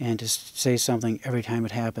and to say something every time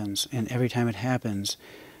it happens. And every time it happens,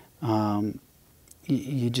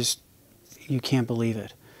 you can't believe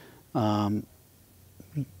it. And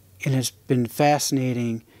it's been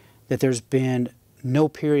fascinating that there's been no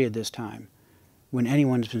period this time when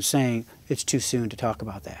anyone's been saying it's too soon to talk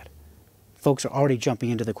about that. Folks are already jumping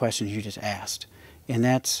into the questions you just asked, and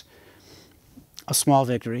that's a small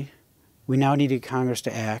victory. We now need Congress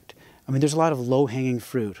to act. I mean, there's a lot of low-hanging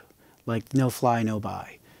fruit, like no fly, no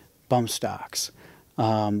buy, bump stocks,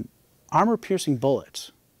 armor-piercing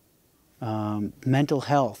bullets, mental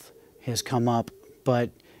health has come up, but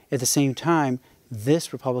at the same time,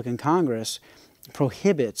 this Republican Congress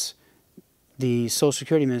prohibits the Social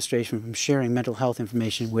Security Administration from sharing mental health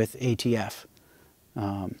information with ATF.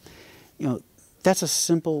 You know, that's a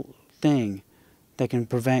simple thing that can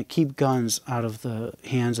keep guns out of the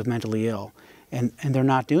hands of mentally ill, and they're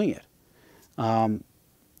not doing it.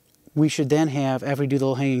 We should then have, after we do the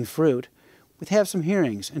low-hanging fruit, we'd have some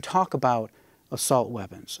hearings and talk about assault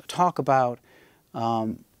weapons, talk about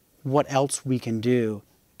what else we can do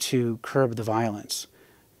to curb the violence,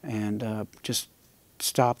 and just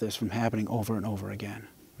stop this from happening over and over again.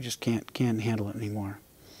 We just can't handle it anymore.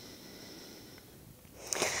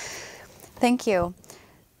 Thank you.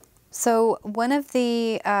 So one of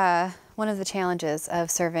the challenges of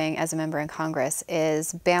serving as a member in Congress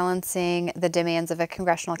is balancing the demands of a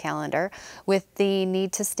congressional calendar with the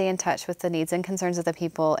need to stay in touch with the needs and concerns of the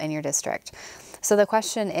people in your district. So the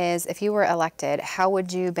question is, if you were elected, how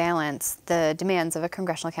would you balance the demands of a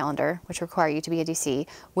congressional calendar, which require you to be a DC,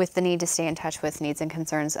 with the need to stay in touch with needs and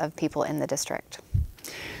concerns of people in the district?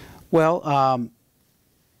 Well,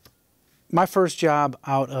 my first job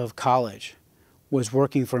out of college was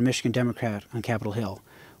working for a Michigan Democrat on Capitol Hill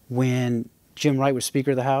when Jim Wright was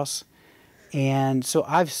Speaker of the House. And so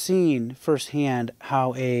I've seen firsthand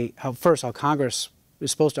how Congress is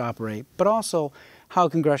supposed to operate, but also how a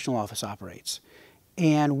congressional office operates.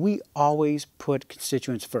 And we always put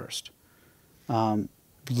constituents first.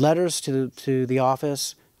 Letters to the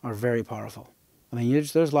office are very powerful. I mean,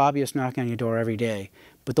 there's lobbyists knocking on your door every day,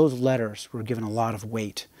 but those letters were given a lot of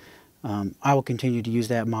weight. I will continue to use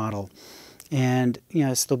that model. And, you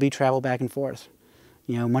know, there'll be travel back and forth.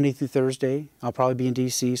 You know, Monday through Thursday, I'll probably be in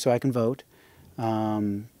D.C. so I can vote.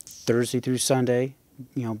 Thursday through Sunday,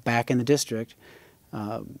 you know, back in the district.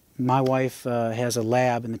 My wife has a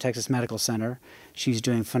lab in the Texas Medical Center. She's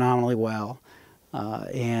doing phenomenally well.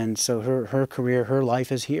 And so her career, her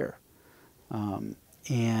life is here.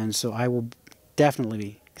 And so I will definitely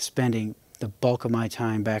be spending the bulk of my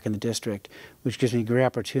time back in the district, which gives me a great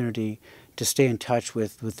opportunity to stay in touch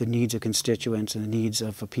with the needs of constituents and the needs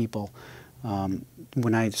of people.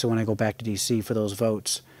 When I go back to D.C. for those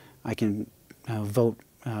votes, I can vote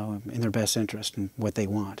in their best interest and what they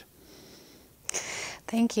want.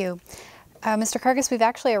 Thank you. Mr. Kargas, we've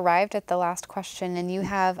actually arrived at the last question, and you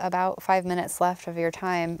have about 5 minutes left of your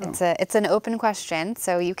time. Oh. It's an open question,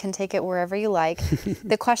 so you can take it wherever you like.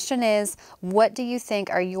 The question is, what do you think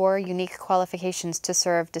are your unique qualifications to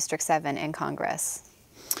serve District 7 in Congress?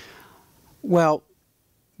 Well,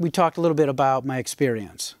 we talked a little bit about my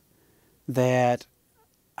experience that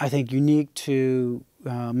I think unique to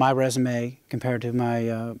my resume compared to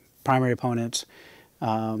my primary opponents.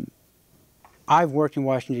 I've worked in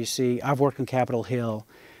Washington, D.C. I've worked on Capitol Hill.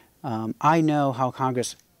 I know how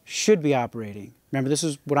Congress should be operating. Remember, this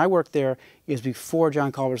is when I worked there is before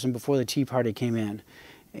John Culberson, before the Tea Party came in.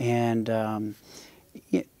 And,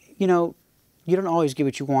 you know, you don't always get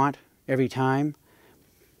what you want every time,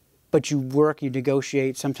 but you work, you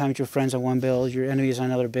negotiate. Sometimes you're friends on one bill, your enemies on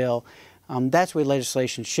another bill. That's the way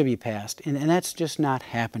legislation should be passed. And that's just not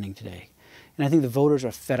happening today. And I think the voters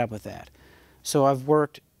are fed up with that. So I've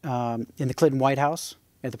worked in the Clinton White House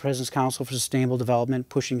at the President's Council for Sustainable Development,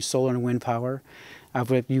 pushing solar and wind power.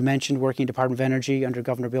 You mentioned working Department of Energy under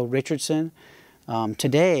Governor Bill Richardson.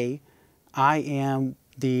 Today, I am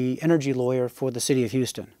the energy lawyer for the City of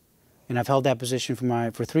Houston, and I've held that position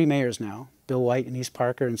for 3 mayors now, Bill White, Anise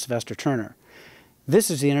Parker, and Sylvester Turner. This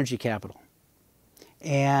is the energy capital,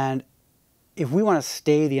 and if we want to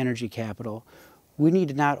stay the energy capital, we need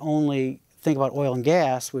to not only think about oil and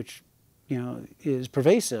gas, which is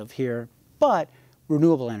pervasive here, but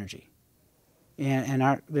renewable energy.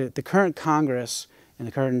 And the current Congress and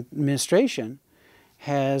the current administration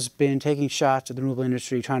has been taking shots at the renewable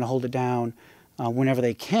industry, trying to hold it down whenever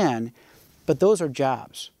they can, but those are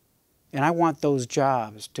jobs. And I want those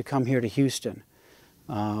jobs to come here to Houston.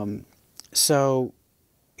 So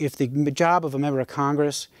if the job of a member of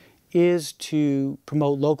Congress is to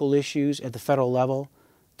promote local issues at the federal level,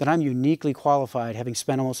 then I'm uniquely qualified, having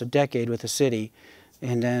spent almost a decade with the city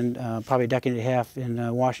and then probably a decade and a half in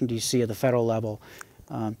Washington, D.C. at the federal level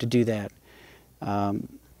to do that.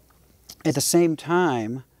 At the same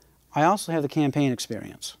time, I also have the campaign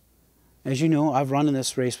experience. As you know, I've run in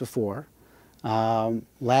this race before.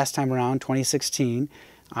 Last time around, 2016,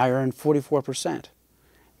 I earned 44%.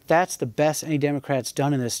 That's the best any Democrat's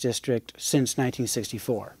done in this district since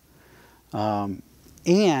 1964.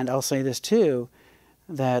 And I'll say this too,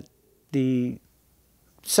 that the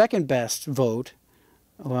second best vote,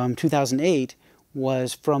 2008,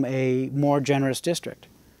 was from a more generous district.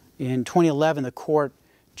 In 2011, the court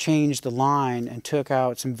changed the line and took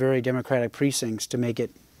out some very Democratic precincts to make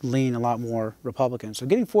it lean a lot more Republican. So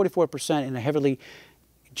getting 44% in a heavily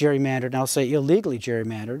gerrymandered, and I'll say illegally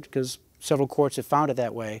gerrymandered, because several courts have found it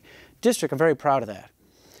that way, district, I'm very proud of that.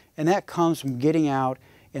 And that comes from getting out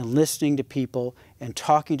and listening to people and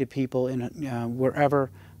talking to people in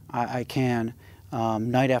wherever I can,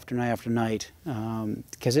 night after night after night,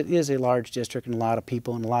 because it is a large district and a lot of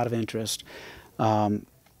people and a lot of interest,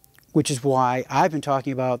 which is why I've been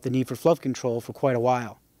talking about the need for flood control for quite a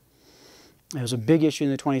while. It was a big issue in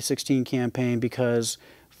the 2016 campaign because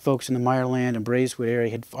folks in the Meyerland and Braeswood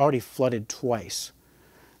area had already flooded twice.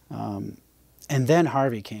 And then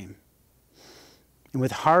Harvey came. And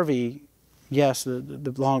with Harvey, yes,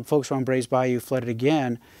 the folks around Braes Bayou flooded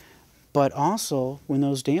again, but also when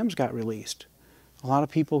those dams got released, a lot of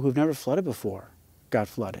people who've never flooded before got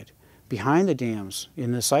flooded. Behind the dams,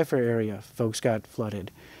 in the Cypher area, folks got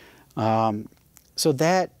flooded. So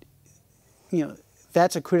that,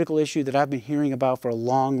 that's a critical issue that I've been hearing about for a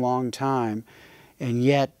long, long time, and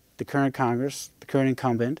yet the current Congress, the current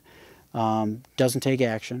incumbent, doesn't take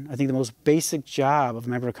action. I think the most basic job of a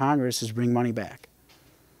member of Congress is bring money back.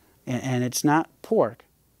 And it's not pork,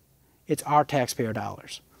 it's our taxpayer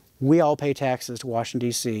dollars. We all pay taxes to Washington,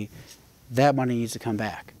 D.C. That money needs to come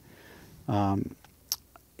back.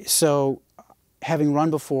 So having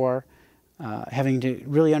run before, having to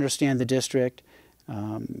really understand the district,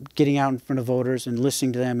 getting out in front of voters and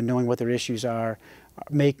listening to them and knowing what their issues are,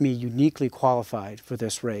 make me uniquely qualified for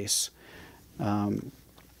this race.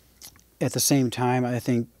 At the same time, I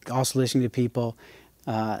think also listening to people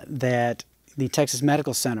that the Texas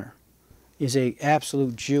Medical Center is an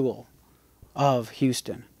absolute jewel of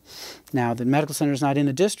Houston. Now, the medical center is not in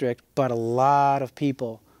the district, but a lot of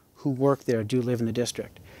people who work there do live in the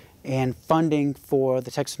district. And funding for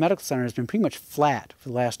the Texas Medical Center has been pretty much flat for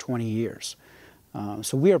the last 20 years.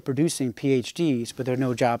 So we are producing PhDs, but there are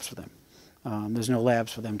no jobs for them. There's no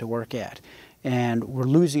labs for them to work at. And we're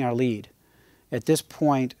losing our lead. At this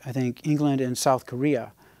point, I think England and South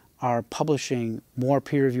Korea are publishing more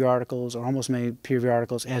peer-reviewed articles, or almost many peer-reviewed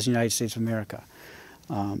articles, as the United States of America.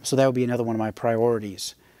 So that would be another one of my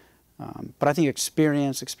priorities. But I think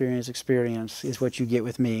experience is what you get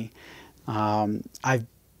with me. I've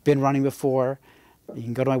been running before. You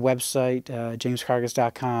can go to my website,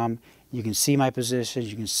 jamescargas.com. You can see my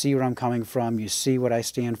positions. You can see where I'm coming from. You see what I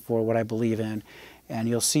stand for, what I believe in, and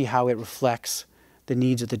you'll see how it reflects the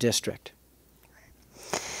needs of the district.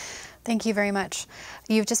 Thank you very much.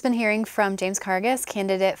 You've just been hearing from James Cargas,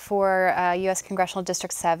 candidate for U.S. Congressional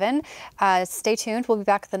District 7. Stay tuned. We'll be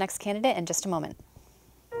back with the next candidate in just a moment.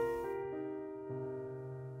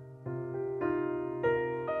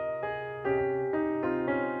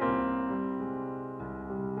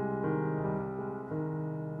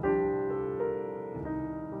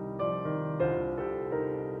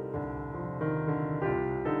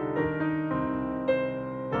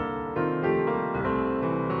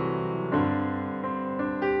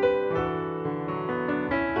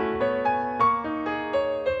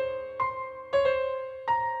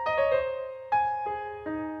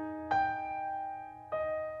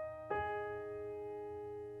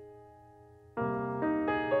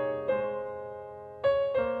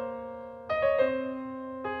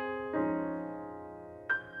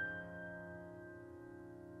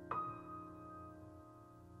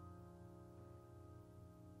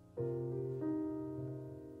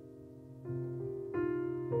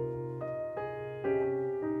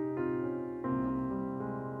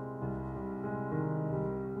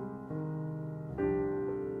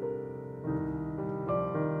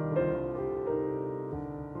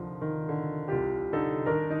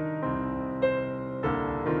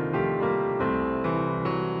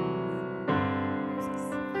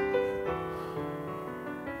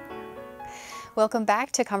 Welcome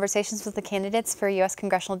back to Conversations with the Candidates for U.S.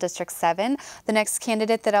 Congressional District 7. The next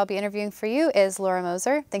candidate that I'll be interviewing for you is Laura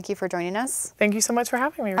Moser. Thank you for joining us. Thank you so much for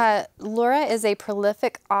having me. Laura is a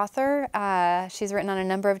prolific author. She's written on a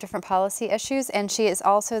number of different policy issues, and she is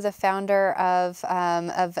also the founder of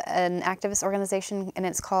an activist organization, and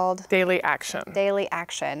it's called Daily Action. Daily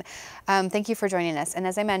Action. Thank you for joining us. And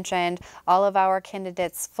as I mentioned, all of our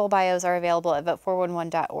candidates' full bios are available at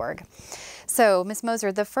vote411.org. So, Ms.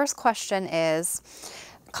 Moser, the first question is,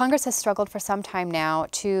 Congress has struggled for some time now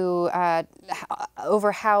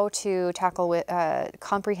over how to tackle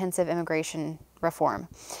comprehensive immigration reform.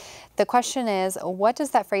 The question is, what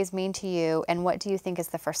does that phrase mean to you, and what do you think is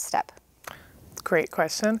the first step? Great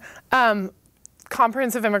question.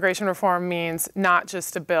 Comprehensive immigration reform means not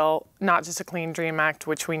just a bill, not just a Clean Dream Act,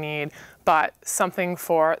 which we need, but something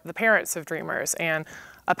for the parents of dreamers and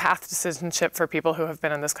a path to citizenship for people who have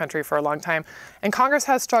been in this country for a long time. And Congress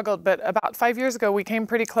has struggled, but about 5 years ago, we came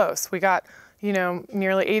pretty close. We got,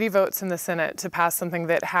 nearly 80 votes in the Senate to pass something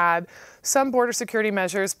that had some border security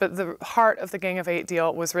measures, but the heart of the Gang of Eight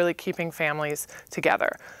deal was really keeping families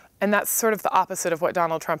together. And that's sort of the opposite of what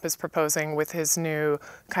Donald Trump is proposing with his new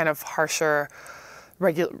kind of harsher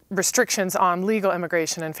restrictions on legal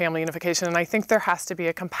immigration and family unification. And I think there has to be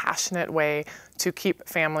a compassionate way to keep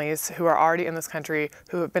families who are already in this country,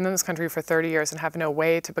 who have been in this country for 30 years and have no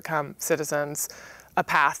way to become citizens, a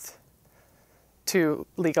path to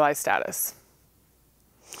legalized status.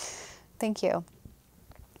 Thank you.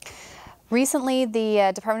 Recently,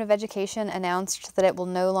 the Department of Education announced that it will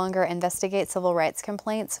no longer investigate civil rights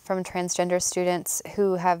complaints from transgender students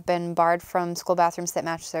who have been barred from school bathrooms that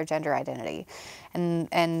match their gender identity.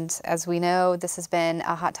 And as we know, this has been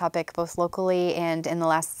a hot topic both locally and in the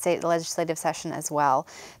last state legislative session as well.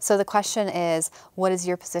 So the question is, what is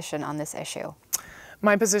your position on this issue?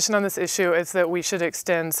 My position on this issue is that we should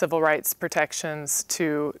extend civil rights protections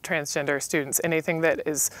to transgender students. Anything that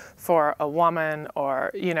is for a woman or,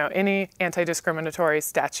 any anti-discriminatory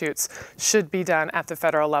statutes should be done at the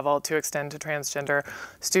federal level to extend to transgender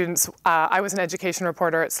students. I was an education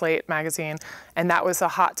reporter at Slate magazine, and that was a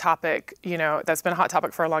hot topic, that's been a hot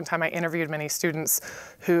topic for a long time. I interviewed many students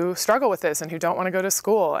who struggle with this and who don't want to go to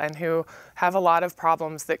school and who have a lot of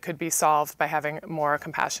problems that could be solved by having more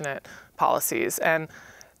compassionate policies. And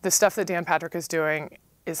the stuff that Dan Patrick is doing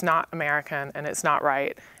is not American and it's not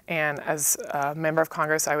right. And as a member of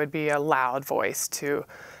Congress, I would be a loud voice to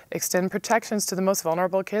extend protections to the most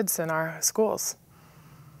vulnerable kids in our schools.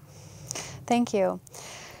 Thank you.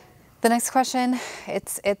 The next question,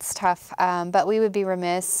 it's tough, but we would be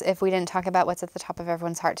remiss if we didn't talk about what's at the top of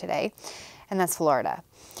everyone's heart today, and that's Florida.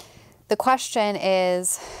 The question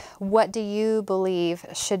is, what do you believe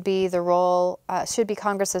should be the role, should be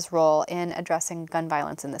Congress's role in addressing gun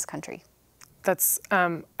violence in this country? That's,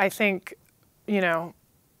 I think,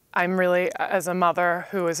 I'm really, as a mother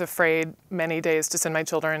who is afraid many days to send my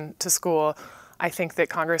children to school, I think that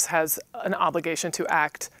Congress has an obligation to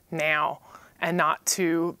act now and not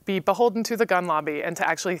to be beholden to the gun lobby and to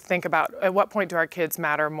actually think about at what point do our kids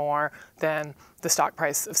matter more than the stock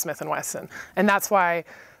price of Smith & Wesson. And that's why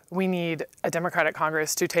we need a Democratic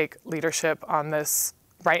Congress to take leadership on this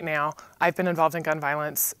right now. I've been involved in gun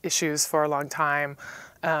violence issues for a long time.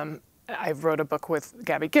 I wrote a book with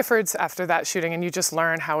Gabby Giffords after that shooting, and you just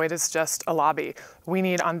learn how it is just a lobby. We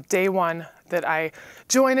need, on day one that I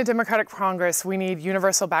join a Democratic Congress, we need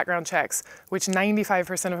universal background checks, which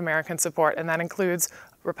 95% of Americans support, and that includes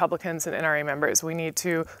Republicans and NRA members. We need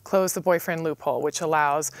to close the boyfriend loophole, which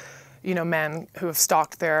allows, men who have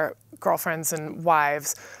stalked their girlfriends and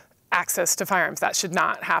wives access to firearms. That should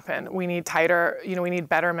not happen. We need tighter, we need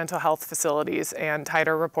better mental health facilities and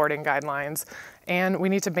tighter reporting guidelines. And we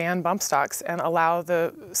need to ban bump stocks and allow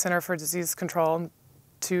the Center for Disease Control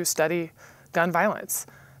to study gun violence.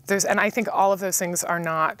 And I think all of those things are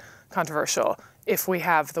not controversial if we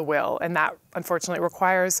have the will. And that, unfortunately,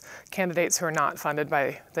 requires candidates who are not funded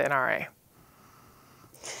by the NRA.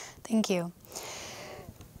 Thank you.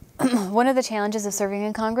 One of the challenges of serving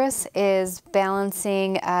in Congress is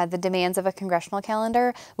balancing the demands of a congressional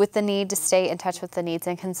calendar with the need to stay in touch with the needs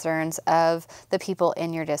and concerns of the people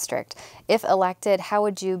in your district. If elected, how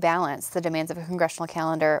would you balance the demands of a congressional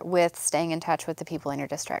calendar with staying in touch with the people in your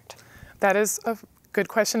district? That is a good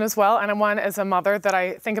question as well, and one as a mother that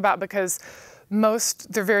I think about because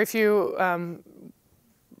there are very few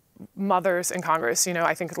mothers in Congress.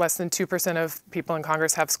 I think less than 2% of people in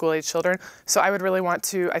Congress have school-age children. So I would really want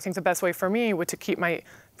to, I think the best way for me would to keep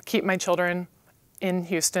my children in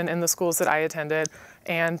Houston in the schools that I attended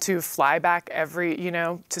and to fly back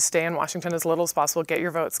to stay in Washington as little as possible, get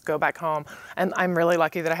your votes, go back home. And I'm really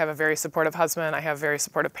lucky that I have a very supportive husband. I have very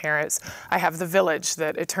supportive parents. I have the village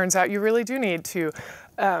that it turns out you really do need to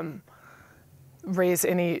raise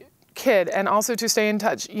any kid, and also to stay in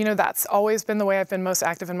touch. That's always been the way I've been most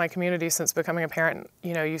active in my community since becoming a parent.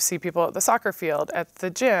 You see people at the soccer field, at the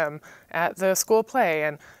gym, at the school play,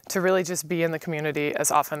 and to really just be in the community as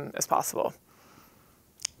often as possible.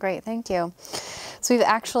 Great, thank you. So we've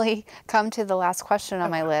actually come to the last question on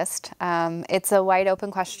my list. It's a wide open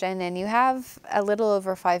question, and you have a little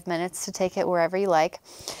over 5 minutes to take it wherever you like.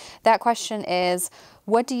 That question is,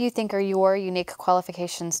 What do you think are your unique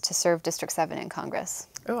qualifications to serve District 7 in Congress?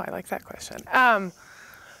 Oh, I like that question.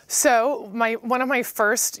 So one of my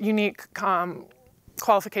first unique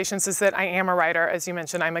qualifications is that I am a writer. As you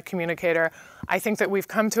mentioned, I'm a communicator. I think that we've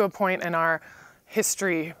come to a point in our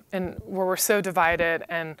history where we're so divided,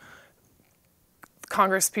 and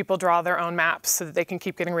Congress people draw their own maps so that they can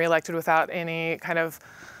keep getting reelected without any kind of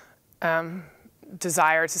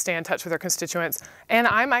desire to stay in touch with their constituents. And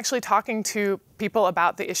I'm actually talking to people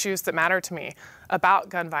about the issues that matter to me, about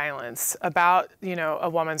gun violence, about, a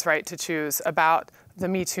woman's right to choose, about the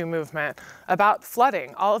Me Too movement, about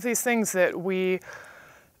flooding, all of these things that we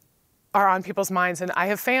are on people's minds. And I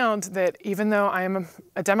have found that even though I am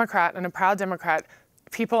a Democrat and a proud Democrat,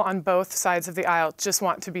 people on both sides of the aisle just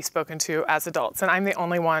want to be spoken to as adults. And I'm the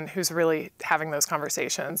only one who's really having those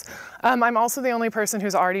conversations. I'm also the only person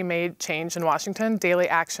who's already made change in Washington. Daily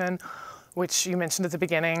Action, which you mentioned at the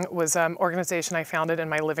beginning, was an organization I founded in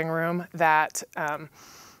my living room that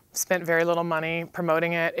spent very little money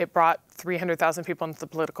promoting it. It brought 300,000 people into the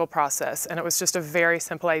political process. And it was just a very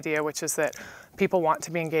simple idea, which is that people want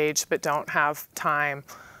to be engaged but don't have time.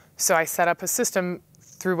 So I set up a system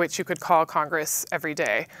through which you could call Congress every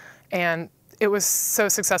day. And it was so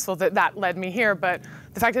successful that that led me here. But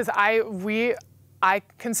the fact is, I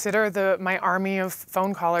consider my army of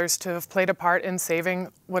phone callers to have played a part in saving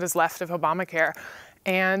what is left of Obamacare.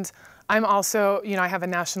 And I'm also, I have a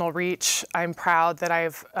national reach. I'm proud that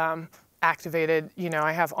I've activated,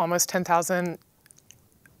 I have almost 10,000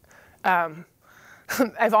 I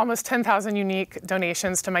have almost 10,000 unique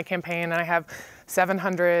donations to my campaign, and I have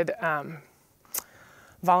 700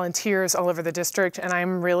 volunteers all over the district, and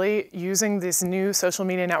I'm really using these new social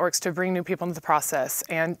media networks to bring new people into the process.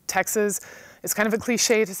 And Texas, it's kind of a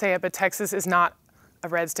cliche to say it, but Texas is not a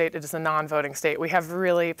red state, it is a non-voting state. We have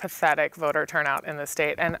really pathetic voter turnout in the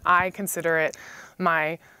state, and I consider it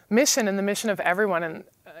my mission and the mission of everyone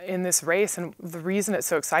in this race, and the reason it's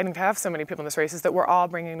so exciting to have so many people in this race is that we're all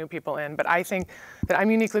bringing new people in. But I think that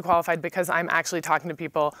I'm uniquely qualified because I'm actually talking to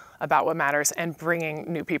people about what matters and bringing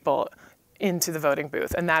new people into the voting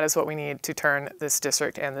booth, and that is what we need to turn this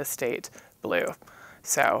district and this state blue.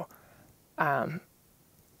 So I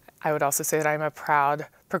would also say that I'm a proud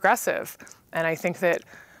progressive, and I think that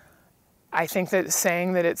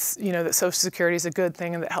saying that it's, that Social Security is a good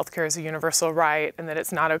thing and that healthcare is a universal right and that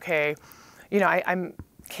it's not okay,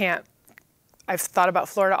 I've thought about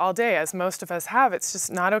Florida all day, as most of us have. It's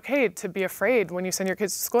just not okay to be afraid when you send your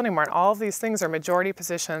kids to school anymore. And all of these things are majority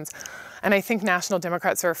positions. And I think national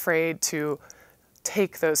Democrats are afraid to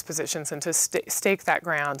take those positions and to stake that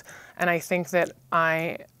ground. And I think that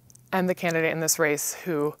I am the candidate in this race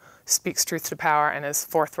who speaks truth to power and is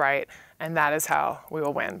forthright. And that is how we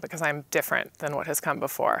will win, because I'm different than what has come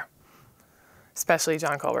before. Especially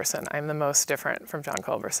John Culberson. I'm the most different from John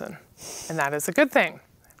Culberson. And that is a good thing.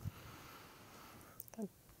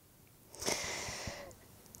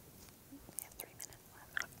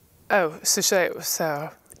 Oh,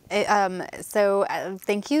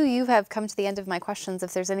 thank you. You have come to the end of my questions.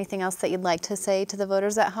 If there's anything else that you'd like to say to the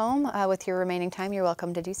voters at home with your remaining time, you're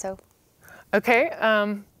welcome to do so. Okay.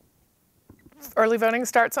 Early voting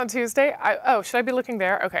starts on Tuesday. Should I be looking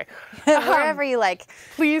there? Okay. Wherever you like.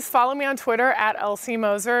 Please follow me on Twitter at LC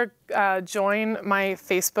Moser. Join my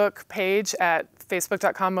Facebook page at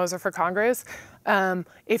facebook.com/Moser for Congress.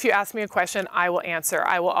 If you ask me a question, I will answer.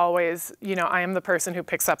 I will always, I am the person who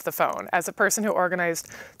picks up the phone. As a person who organized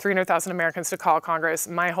 300,000 Americans to call Congress,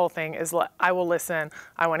 my whole thing is I will listen.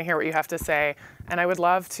 I want to hear what you have to say. And I would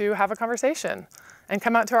love to have a conversation and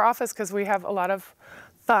come out to our office because we have a lot of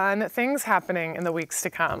fun things happening in the weeks to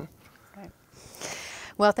come. Okay.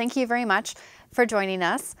 Well, thank you very much for joining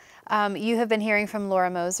us. You have been hearing from Laura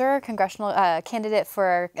Moser, congressional candidate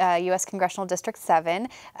for U.S. Congressional District 7.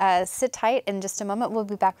 Sit tight. In just a moment, we'll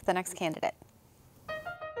be back with the next candidate.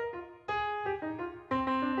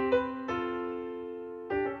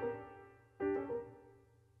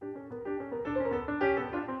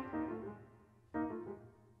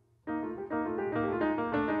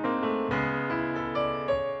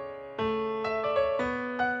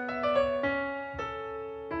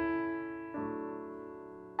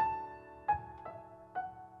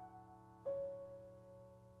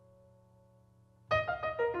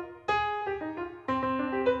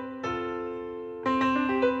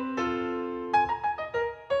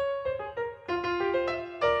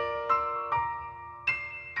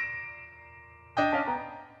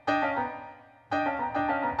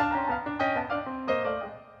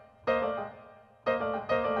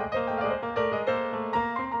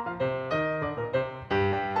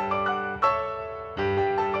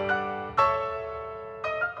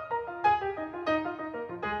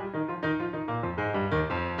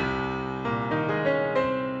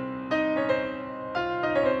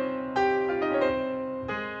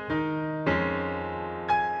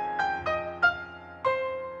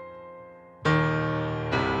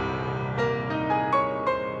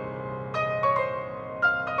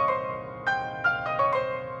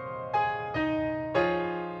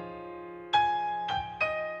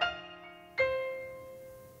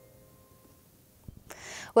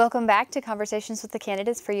 Welcome back to Conversations with the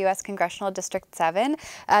Candidates for U.S. Congressional District 7.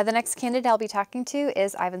 The next candidate I'll be talking to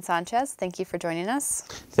is Ivan Sanchez. Thank you for joining us.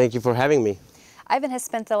 Thank you for having me. Ivan has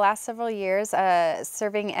spent the last several years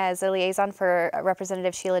serving as a liaison for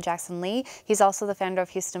Representative Sheila Jackson Lee. He's also the founder of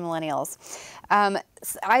Houston Millennials.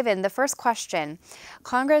 Ivan, the first question.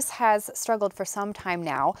 Congress has struggled for some time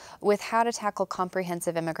now with how to tackle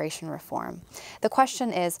comprehensive immigration reform. The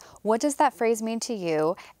question is, what does that phrase mean to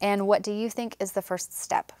you, and what do you think is the first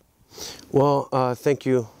step? Well, thank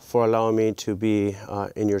you for allowing me to be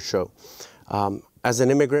in your show. As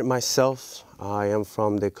an immigrant myself, I am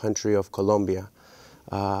from the country of Colombia.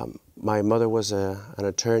 My mother was an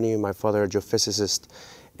attorney, my father a geophysicist,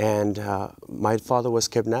 and my father was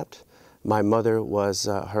kidnapped. My mother was,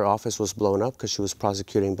 her office was blown up because she was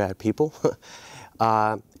prosecuting bad people.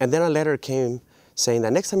 And then a letter came saying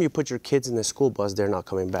that next time you put your kids in the school bus, they're not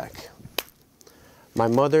coming back. My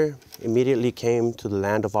mother immediately came to the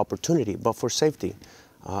land of opportunity, but for safety,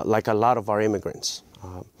 like a lot of our immigrants.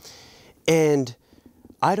 And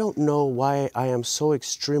I don't know why I am so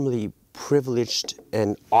extremely privileged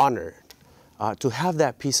and honored to have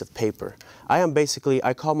that piece of paper.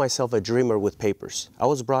 I call myself a dreamer with papers. I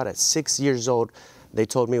was brought at 6 years old. They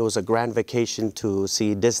told me it was a grand vacation to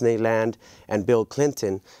see Disneyland and Bill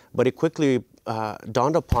Clinton, but it quickly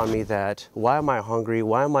dawned upon me that why am I hungry?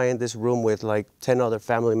 Why am I in this room with like 10 other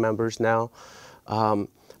family members now?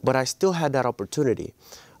 But I still had that opportunity.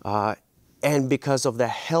 And because of the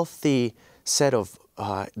healthy set of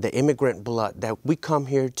the immigrant blood that we come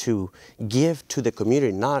here to give to the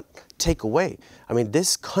community, not take away. I mean,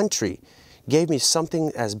 this country gave me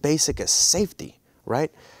something as basic as safety,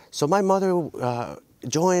 right? So my mother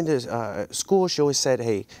joined school. She always said,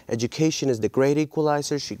 hey, education is the great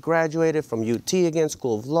equalizer. She graduated from UT again,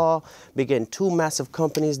 School of Law, began 2 massive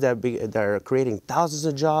companies that are creating thousands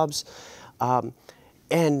of jobs.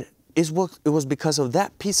 And it was because of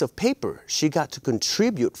that piece of paper she got to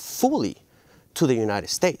contribute fully to the United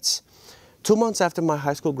States. 2 months after my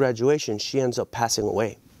high school graduation, she ends up passing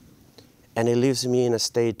away. And it leaves me in a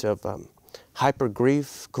state of hyper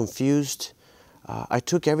grief, confused. I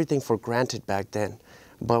took everything for granted back then.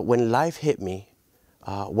 But when life hit me,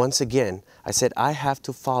 once again, I said, I have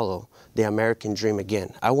to follow the American dream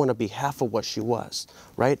again. I want to be half of what she was,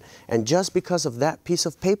 right? And just because of that piece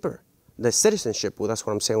of paper, the citizenship, well, that's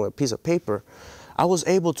what I'm saying, with a piece of paper, I was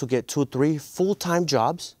able to get 2, 3 full-time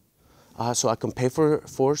jobs so I can pay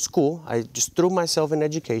for school. I just threw myself in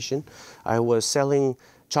education. I was selling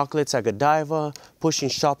chocolates at Godiva, pushing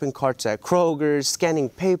shopping carts at Kroger's, scanning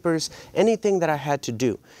papers, anything that I had to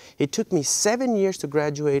do. It took me 7 years to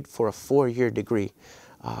graduate for a 4-year degree.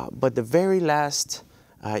 But the very last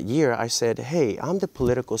year, I said, hey, I'm the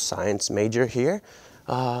political science major here.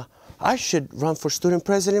 I should run for student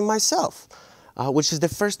president myself, which is the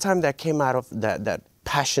first time that came out of that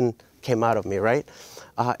passion came out of me, right?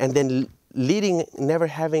 And then never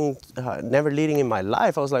leading in my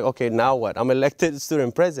life, I was like, okay, now what? I'm elected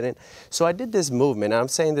student president. So I did this movement, and I'm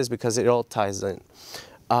saying this because it all ties in,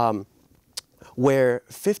 where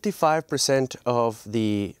 55% of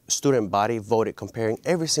the student body voted, comparing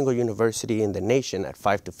every single university in the nation at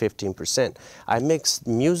 5 to 15%. I mixed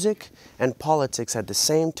music and politics at the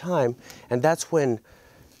same time, and that's when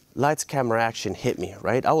lights, camera, action hit me,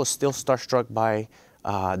 right? I was still starstruck by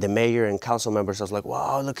the mayor and council members. I was like,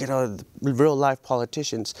 wow, look at all the real life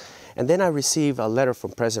politicians. And then I received a letter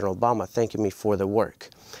from President Obama thanking me for the work.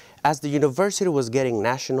 As the university was getting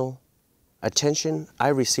national attention, I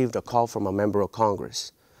received a call from a member of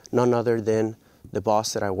Congress, none other than the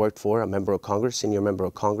boss that I worked for, a member of Congress, senior member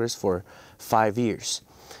of Congress for 5 years.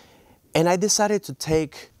 And I decided to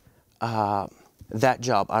take that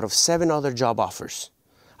job out of 7 other job offers.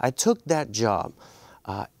 I took that job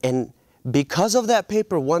and because of that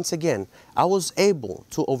paper, once again, I was able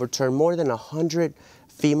to overturn more than 100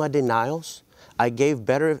 FEMA denials. I gave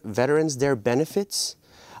veterans their benefits.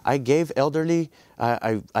 I gave elderly,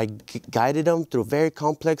 I guided them through very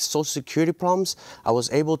complex Social Security problems. I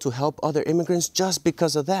was able to help other immigrants just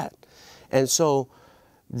because of that. And so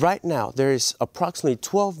right now, there is approximately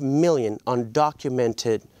 12 million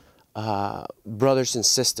undocumented brothers and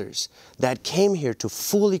sisters that came here to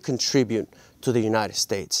fully contribute to the United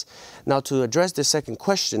States. Now, to address the second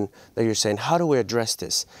question that you're saying, how do we address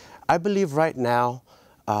this? I believe right now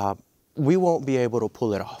we won't be able to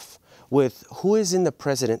pull it off. With who is in the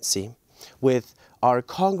presidency, with our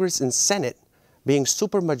Congress and Senate being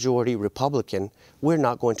supermajority Republican, we're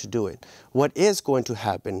not going to do it. What is going to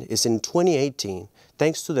happen is in 2018,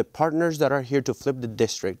 thanks to the partners that are here to flip the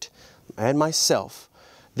district and myself,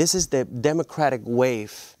 this is the Democratic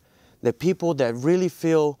wave, the people that really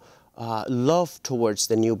feel love towards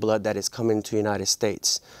the new blood that is coming to the United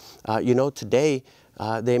States. You know, today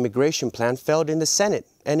the immigration plan failed in the Senate,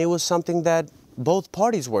 and it was something that both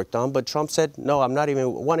parties worked on, but Trump said, no, I'm not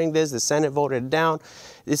even wanting this. The Senate voted it down.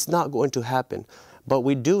 It's not going to happen. But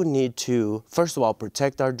we do need to, first of all,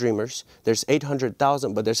 protect our dreamers. There's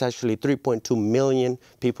 800,000, but there's actually 3.2 million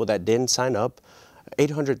people that didn't sign up.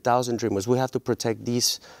 800,000 dreamers. We have to protect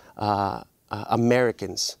these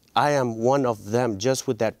Americans. I am one of them just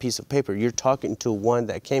with that piece of paper. You're talking to one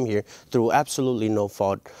that came here through absolutely no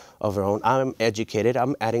fault of her own. I'm educated.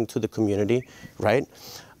 I'm adding to the community, right?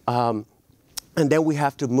 And then we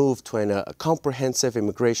have to move to a comprehensive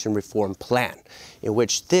immigration reform plan, in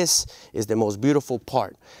which this is the most beautiful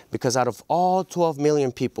part. Because out of all 12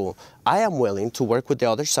 million people, I am willing to work with the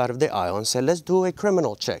other side of the aisle and say, let's do a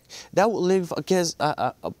criminal check. That will leave against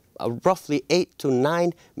roughly 8 to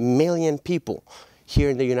 9 million people here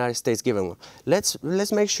in the United States given one.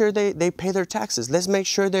 Let's make sure they pay their taxes. Let's make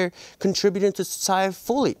sure they're contributing to society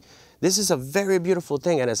fully. This is a very beautiful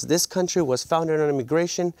thing, and as this country was founded on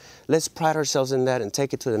immigration, let's pride ourselves in that and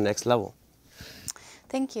take it to the next level.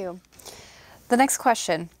 Thank you. The next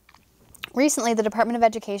question. Recently, the Department of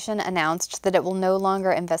Education announced that it will no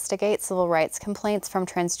longer investigate civil rights complaints from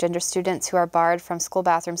transgender students who are barred from school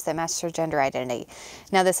bathrooms that match their gender identity.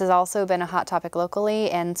 Now, this has also been a hot topic locally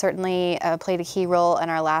and certainly played a key role in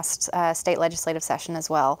our last state legislative session as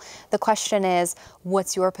well. The question is,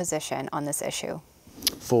 what's your position on this issue?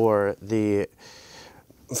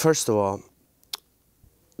 First of all,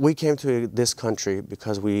 we came to this country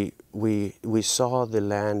because we saw the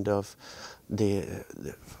land of the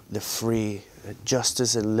free,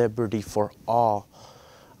 justice and liberty for all.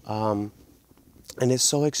 And it's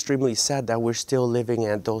so extremely sad that we're still living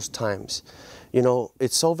at those times. You know,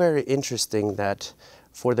 it's so very interesting that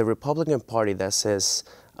for the Republican Party that says,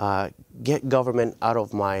 get government out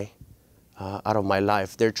of my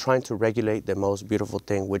life, they're trying to regulate the most beautiful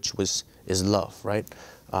thing, which is love, right?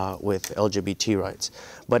 With LGBT rights.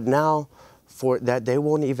 But now, for that, they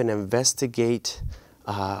won't even investigate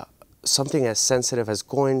something as sensitive as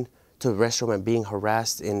going to the restroom and being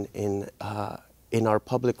harassed in our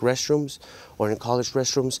public restrooms or in college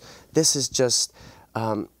restrooms. This is just,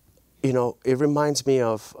 you know, it reminds me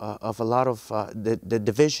of a lot of the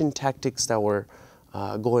division tactics that were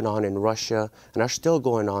going on in Russia and are still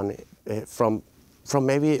going on from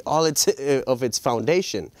maybe all of its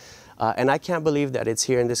foundation. And I can't believe that it's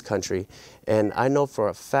here in this country. And I know for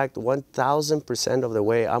a fact 1,000% of the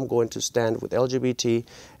way I'm going to stand with LGBT,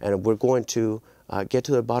 and we're going to get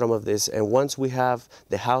to the bottom of this. And once we have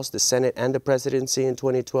the House, the Senate, and the presidency in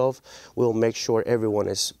 2012, we'll make sure everyone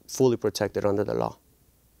is fully protected under the law.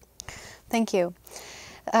 Thank you.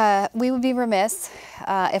 We would be remiss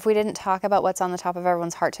if we didn't talk about what's on the top of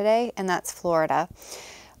everyone's heart today, and that's Florida.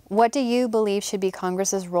 What do you believe should be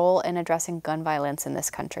Congress's role in addressing gun violence in this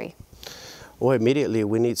country? Well, immediately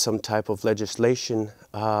we need some type of legislation,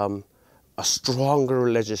 a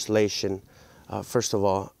stronger legislation. First of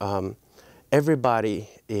all, everybody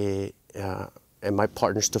and my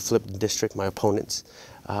partners to flip the district, my opponents,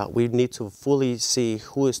 we need to fully see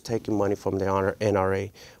who is taking money from the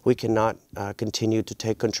NRA. We cannot continue to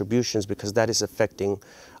take contributions because that is affecting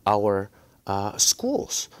our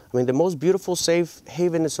schools. I mean, the most beautiful safe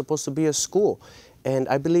haven is supposed to be a school. And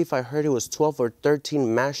I believe I heard it was 12 or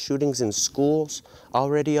 13 mass shootings in schools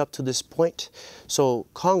already up to this point. So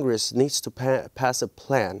Congress needs to pass a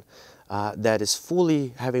plan that is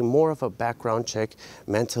fully having more of a background check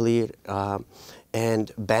mentally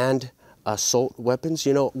and ban assault weapons.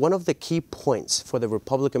 You know, one of the key points for the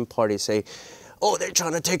Republican Party say, oh, they're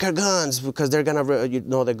trying to take our guns because they're gonna, you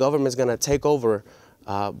know, the government's gonna take over.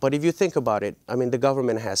 But if you think about it, I mean, the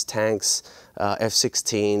government has tanks,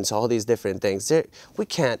 F-16s, all these different things. We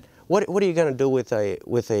can't. What are you going to do with a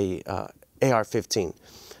AR-15?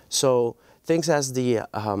 So things as the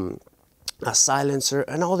a silencer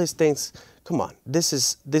and all these things. Come on, this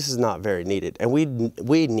is not very needed. And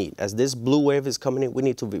we need, as this blue wave is coming in, we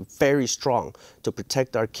need to be very strong to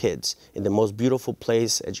protect our kids in the most beautiful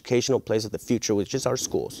place, educational place of the future, which is our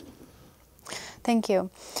schools. Thank you.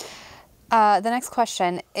 The next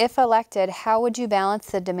question, if elected, how would you balance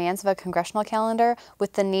the demands of a congressional calendar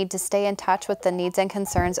with the need to stay in touch with the needs and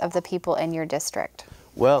concerns of the people in your district?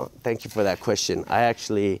 Well, thank you for that question. I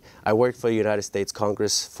worked for the United States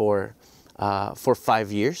Congress for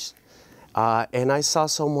 5 years, and I saw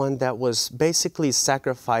someone that was basically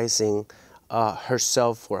sacrificing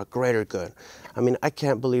herself for a greater good. I mean, I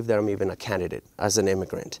can't believe that I'm even a candidate as an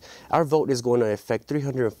immigrant. Our vote is going to affect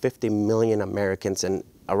 350 million Americans and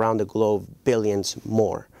around the globe, billions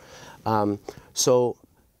more. So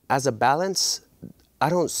as a balance, I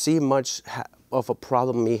don't see much of a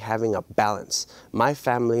problem me having a balance. My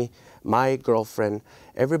family, my girlfriend,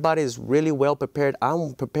 everybody is really well prepared.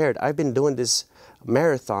 I'm prepared. I've been doing this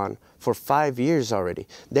marathon for 5 years already.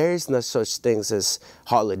 There is no such things as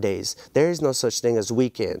holidays. There is no such thing as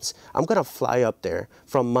weekends. I'm gonna fly up there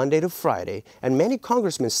from Monday to Friday, and many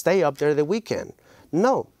congressmen stay up there the weekend.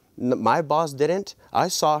 No, my boss didn't. I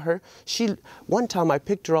saw her. One time I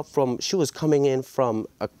picked her up she was coming in from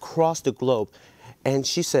across the globe, and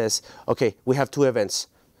she says, okay, we have 2 events.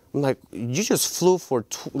 I'm like, you just flew for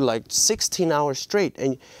like 16 hours straight,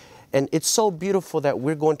 and it's so beautiful that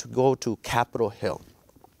we're going to go to Capitol Hill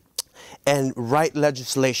and write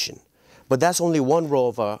legislation. But that's only one role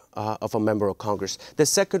of a member of Congress. The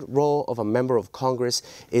second role of a member of Congress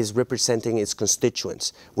is representing its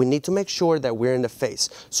constituents. We need to make sure that we're in the face.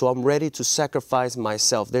 So I'm ready to sacrifice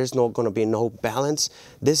myself. There's going to be no balance.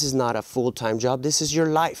 This is not a full-time job. This is your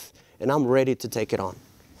life, and I'm ready to take it on.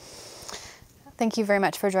 Thank you very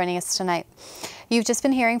much for joining us tonight. You've just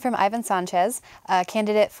been hearing from Ivan Sanchez, a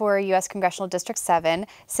candidate for U.S. Congressional District 7.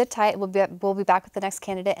 Sit tight. We'll be back with the next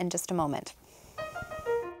candidate in just a moment.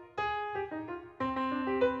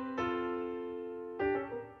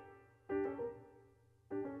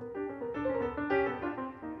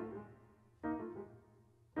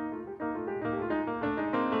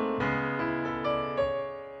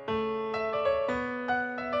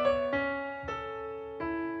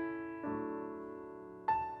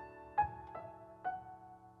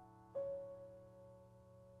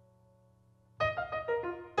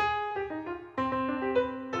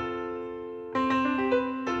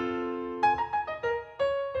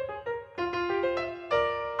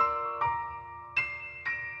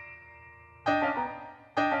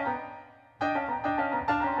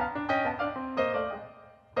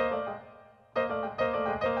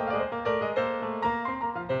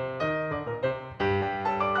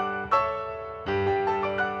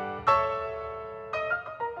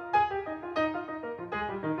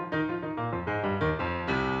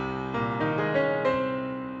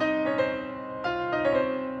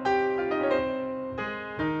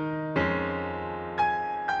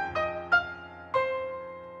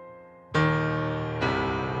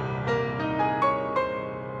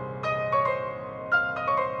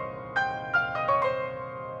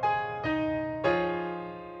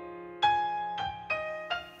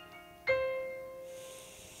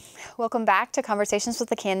 Welcome back to Conversations with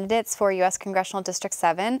the Candidates for U.S. Congressional District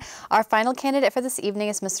 7. Our final candidate for this evening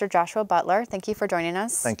is Mr. Joshua Butler. Thank you for joining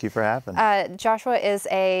us. Thank you for having me. Joshua is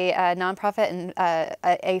a nonprofit and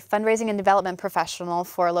a fundraising and development professional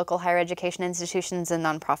for local higher education institutions and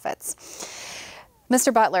nonprofits.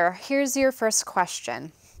 Mr. Butler, here's your first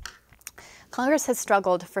question. Congress has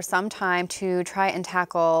struggled for some time to try and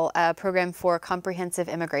tackle a program for comprehensive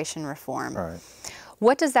immigration reform. All right.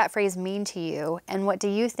 What does that phrase mean to you, and what do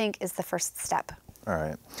you think is the first step? All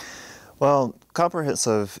right. Well,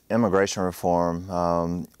 comprehensive immigration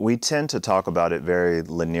reform, we tend to talk about it very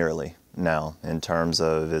linearly now in terms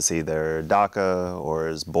of it's either DACA or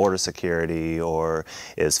is border security or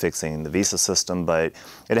is fixing the visa system, but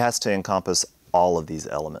it has to encompass all of these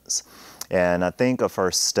elements. And I think a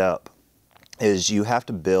first step is you have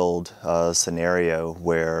to build a scenario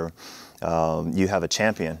where you have a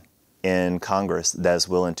champion in Congress that's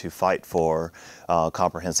willing to fight for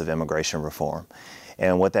comprehensive immigration reform.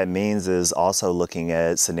 And what that means is also looking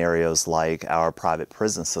at scenarios like our private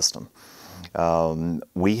prison system.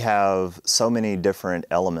 We have so many different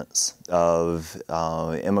elements of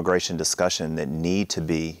immigration discussion that need to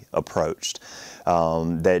be approached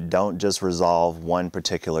that don't just resolve one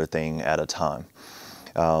particular thing at a time.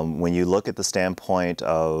 When you look at the standpoint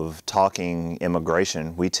of talking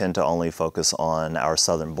immigration, we tend to only focus on our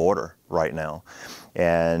southern border right now.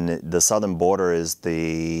 And the southern border is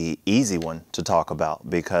the easy one to talk about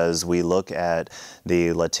because we look at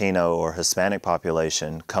the Latino or Hispanic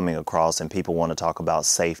population coming across and people want to talk about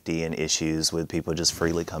safety and issues with people just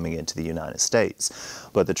freely coming into the United States.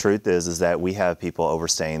 But the truth is that we have people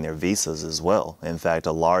overstaying their visas as well. In fact,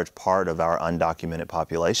 a large part of our undocumented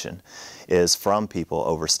population is from people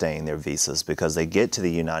overstaying their visas because they get to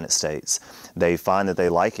the United States, they find that they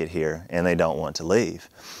like it here, and they don't want to leave.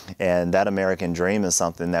 And that American dream is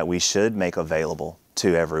something that we should make available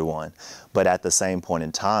to everyone. But at the same point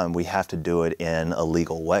in time, we have to do it in a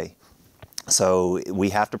legal way. So we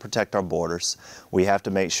have to protect our borders. We have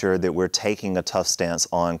to make sure that we're taking a tough stance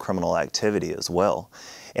on criminal activity as well,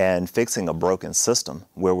 and fixing a broken system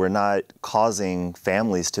where we're not causing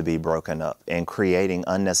families to be broken up and creating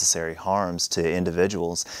unnecessary harms to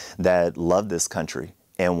individuals that love this country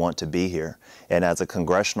and want to be here. And as a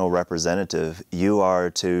congressional representative, you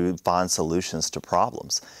are to find solutions to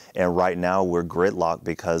problems. And right now we're gridlocked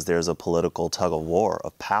because there's a political tug of war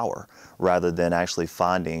of power rather than actually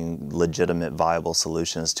finding legitimate, viable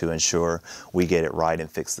solutions to ensure we get it right and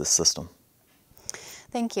fix the system.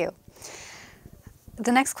 Thank you.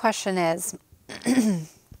 The next question is,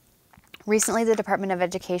 recently the Department of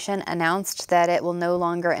Education announced that it will no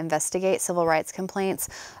longer investigate civil rights complaints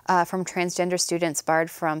from transgender students barred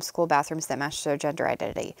from school bathrooms that match their gender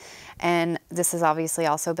identity. And this has obviously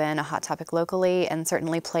also been a hot topic locally and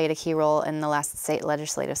certainly played a key role in the last state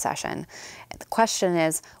legislative session. The question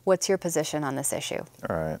is, what's your position on this issue?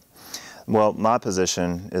 All right. Well, my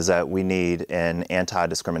position is that we need an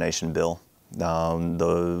anti-discrimination bill.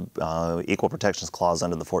 The Equal Protections Clause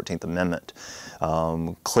under the 14th Amendment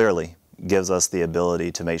clearly gives us the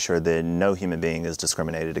ability to make sure that no human being is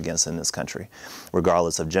discriminated against in this country,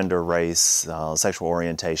 regardless of gender, race, sexual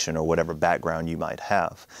orientation, or whatever background you might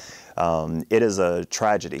have. It is a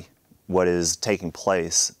tragedy what is taking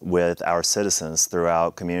place with our citizens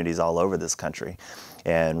throughout communities all over this country.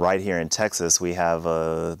 And right here in Texas, we have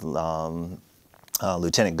a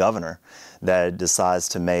lieutenant governor that decides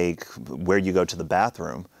to make where you go to the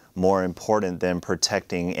bathroom more important than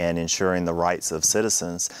protecting and ensuring the rights of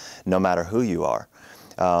citizens, no matter who you are.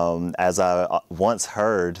 As I once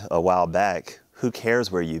heard a while back, who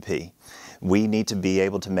cares where you pee? We need to be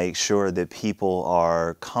able to make sure that people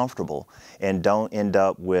are comfortable and don't end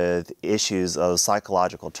up with issues of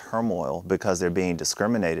psychological turmoil because they're being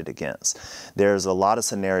discriminated against. There's a lot of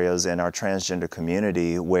scenarios in our transgender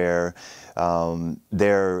community where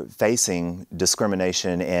they're facing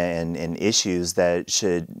discrimination and issues that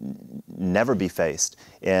should never be faced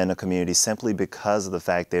in a community simply because of the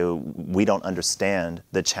fact that we don't understand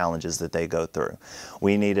the challenges that they go through.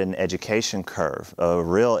 We need an education curve, a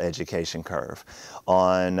real education curve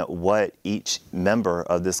on what each member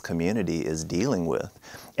of this community is dealing with,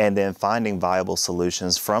 and then finding viable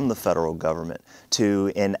solutions from the federal government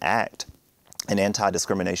to enact an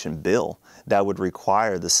anti-discrimination bill that would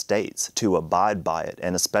require the states to abide by it,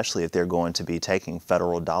 and especially if they're going to be taking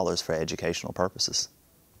federal dollars for educational purposes.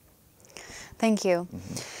 Thank you.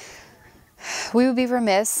 We would be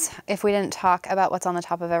remiss if we didn't talk about what's on the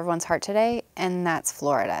top of everyone's heart today, and that's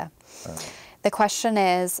Florida. The question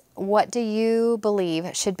is, what do you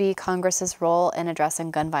believe should be Congress's role in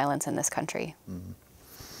addressing gun violence in this country?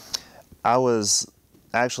 I was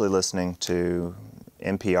actually listening to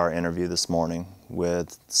NPR interview this morning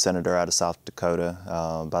with a senator out of South Dakota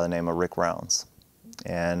by the name of Rick Rounds.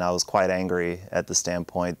 And I was quite angry at the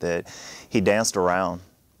standpoint that he danced around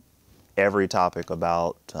every topic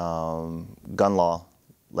about gun law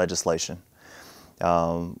legislation.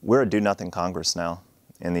 We're a do-nothing Congress now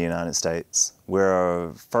in the United States. We're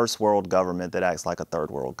a first world government that acts like a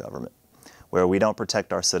third world government, where we don't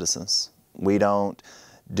protect our citizens. We don't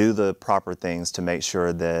do the proper things to make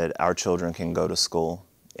sure that our children can go to school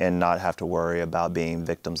and not have to worry about being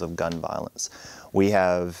victims of gun violence. We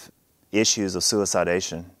have issues of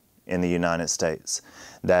suicidation in the United States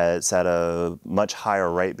that's at a much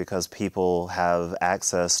higher rate because people have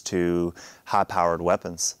access to high-powered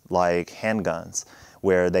weapons like handguns,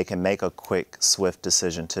 where they can make a quick, swift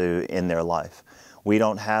decision to end their life. We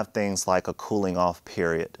don't have things like a cooling off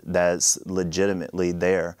period that's legitimately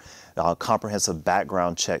there. Comprehensive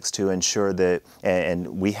background checks to ensure that,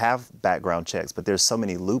 and we have background checks, but there's so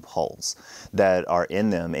many loopholes that are in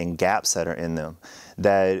them and gaps that are in them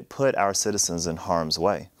that put our citizens in harm's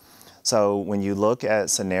way. So when you look at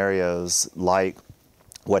scenarios like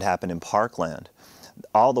what happened in Parkland,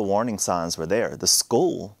 all the warning signs were there. The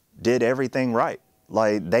school did everything right.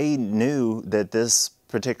 Like, they knew that this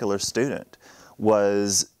particular student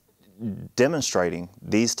was demonstrating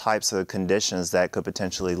these types of conditions that could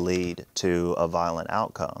potentially lead to a violent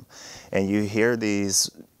outcome. And you hear these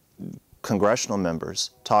congressional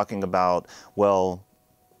members talking about, well,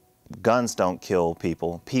 guns don't kill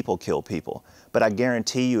people, people kill people. But I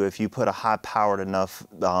guarantee you, if you put a high-powered enough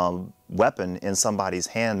weapon in somebody's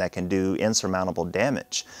hand that can do insurmountable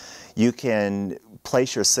damage, you can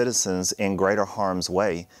place your citizens in greater harm's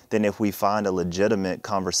way than if we find a legitimate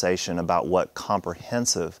conversation about what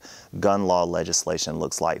comprehensive gun law legislation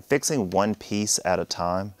looks like. Fixing one piece at a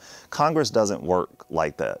time, Congress doesn't work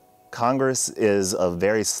like that. Congress is a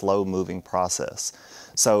very slow-moving process.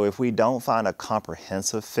 So if we don't find a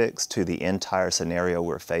comprehensive fix to the entire scenario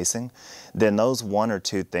we're facing, then those one or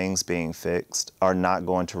two things being fixed are not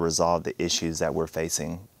going to resolve the issues that we're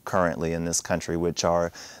facing currently in this country, which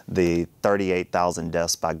are the 38,000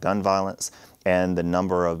 deaths by gun violence and the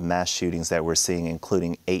number of mass shootings that we're seeing,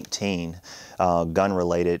 including 18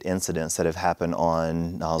 gun-related incidents that have happened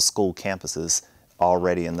on school campuses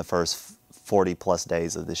already in the first 40-plus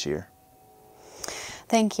days of this year.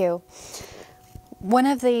 Thank you. One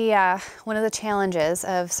of the challenges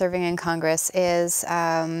of serving in Congress is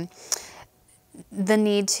the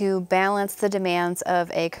need to balance the demands of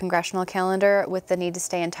a congressional calendar with the need to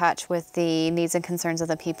stay in touch with the needs and concerns of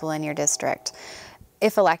the people in your district.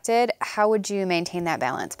 If elected, how would you maintain that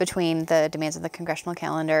balance between the demands of the congressional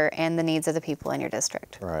calendar and the needs of the people in your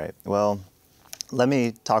district? Right. Well, let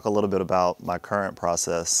me talk a little bit about my current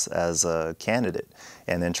process as a candidate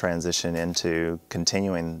and then transition into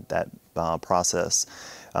continuing that process.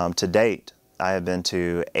 To date, I have been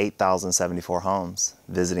to 8,074 homes,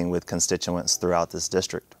 visiting with constituents throughout this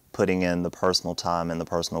district, putting in the personal time and the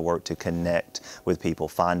personal work to connect with people,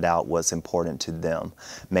 find out what's important to them,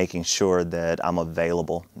 making sure that I'm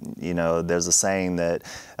available. You know, there's a saying that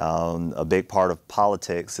a big part of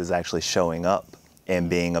politics is actually showing up and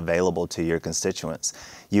being available to your constituents.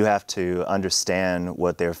 You have to understand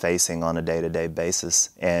what they're facing on a day-to-day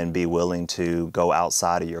basis and be willing to go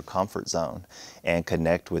outside of your comfort zone and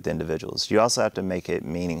connect with individuals. You also have to make it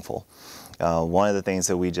meaningful. One of the things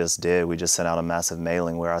that we just did, we just sent out a massive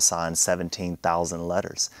mailing where I signed 17,000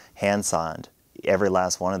 letters, hand-signed, every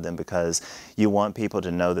last one of them, because you want people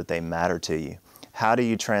to know that they matter to you. How do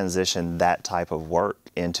you transition that type of work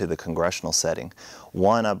into the congressional setting?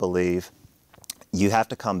 One, I believe, you have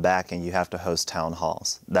to come back and you have to host town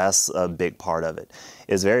halls. That's a big part of it.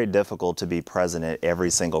 It's very difficult to be present at every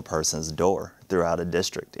single person's door throughout a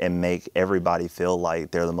district and make everybody feel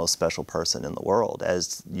like they're the most special person in the world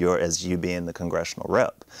as you being the congressional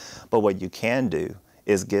rep. But what you can do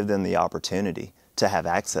is give them the opportunity to have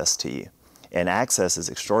access to you. And access is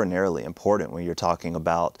extraordinarily important when you're talking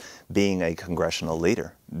about being a congressional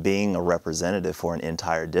leader, being a representative for an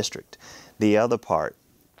entire district. The other part,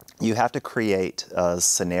 you have to create a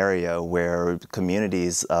scenario where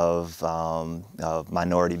communities of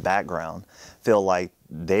minority background feel like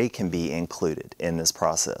they can be included in this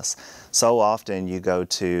process. So often you go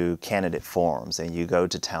to candidate forums and you go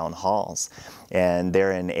to town halls, and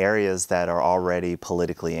they're in areas that are already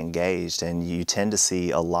politically engaged, and you tend to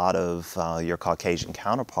see a lot of your Caucasian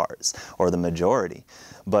counterparts or the majority.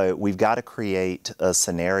 But we've got to create a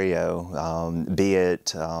scenario, be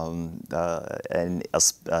it an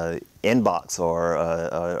inbox or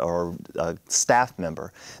a staff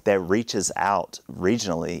member that reaches out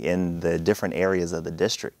regionally in the different areas of the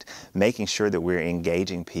district, making sure that we're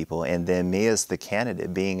engaging people, and then me as the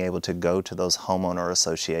candidate being able to go to those homeowner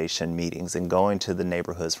association meetings and going to the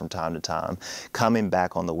neighborhoods from time to time, coming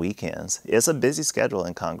back on the weekends. It's a busy schedule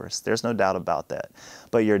in Congress, there's no doubt about that,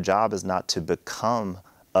 but your job is not to become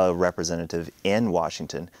a representative in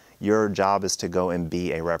Washington. Your job is to go and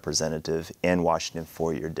be a representative in Washington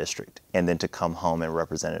for your district, and then to come home and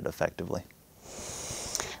represent it effectively.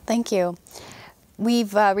 Thank you.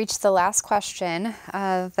 We've reached the last question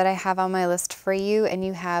that I have on my list for you, and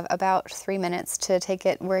you have about 3 minutes to take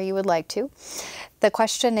it where you would like to. The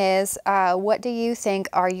question is, what do you think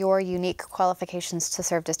are your unique qualifications to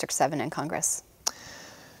serve District 7 in Congress?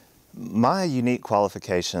 My unique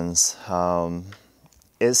qualifications,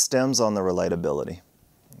 it stems on the relatability.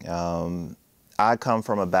 I come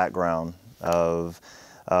from a background of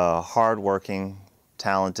hardworking,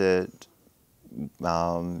 talented,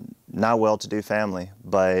 not well-to-do family,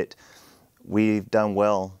 but we've done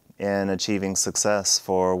well in achieving success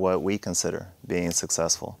for what we consider being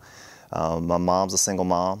successful. My mom's a single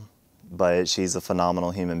mom, but she's a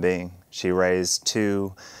phenomenal human being. She raised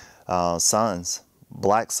 2 sons,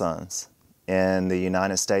 black sons, in the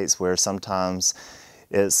United States, where sometimes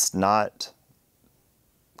it's not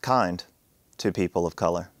kind to people of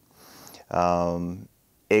color.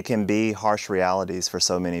 It can be harsh realities for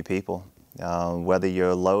so many people. Whether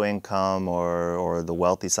you're low income or the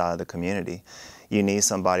wealthy side of the community, you need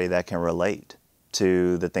somebody that can relate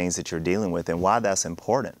to the things that you're dealing with. And why that's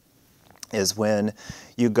important is when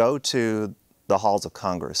you go to the halls of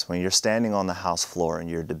Congress, when you're standing on the House floor and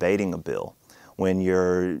you're debating a bill, when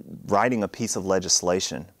you're writing a piece of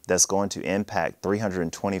legislation that's going to impact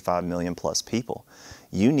 325 million plus people,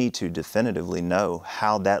 you need to definitively know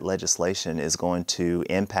how that legislation is going to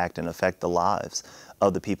impact and affect the lives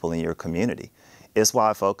of the people in your community. It's why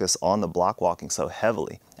I focus on the block walking so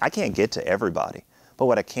heavily. I can't get to everybody, but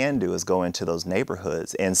what I can do is go into those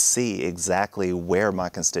neighborhoods and see exactly where my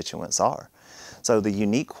constituents are. So the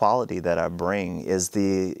unique quality that I bring is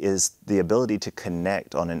the ability to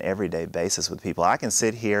connect on an everyday basis with people. I can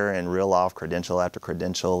sit here and reel off credential after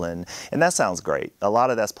credential, and that sounds great. A lot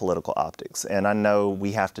of that's political optics, and I know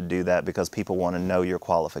we have to do that because people want to know your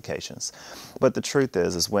qualifications. But the truth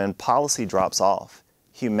is when policy drops off,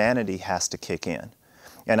 humanity has to kick in.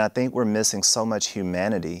 And I think we're missing so much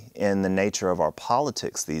humanity in the nature of our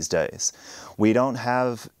politics these days. We don't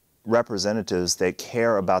have representatives that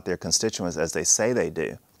care about their constituents as they say they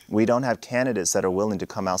do. We don't have candidates that are willing to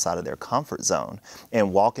come outside of their comfort zone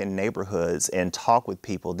and walk in neighborhoods and talk with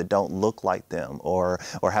people that don't look like them or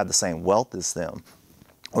have the same wealth as them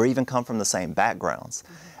or even come from the same backgrounds.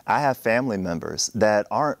 I have family members that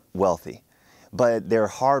aren't wealthy, but they're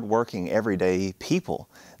hardworking, everyday people.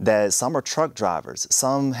 That some are truck drivers,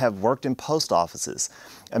 some have worked in post offices.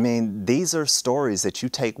 I mean, these are stories that you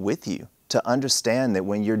take with you to understand that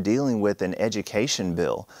when you're dealing with an education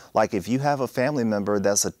bill, like if you have a family member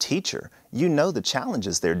that's a teacher, you know the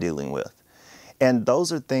challenges they're dealing with. And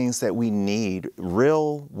those are things that we need,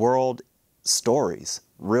 real world stories,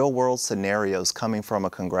 real world scenarios coming from a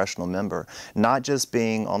congressional member, not just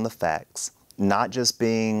being on the facts, not just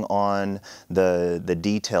being on the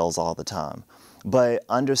details all the time, but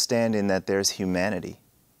understanding that there's humanity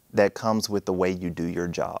that comes with the way you do your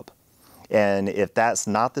job. And if that's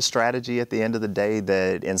not the strategy at the end of the day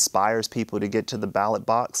that inspires people to get to the ballot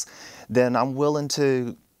box, then I'm willing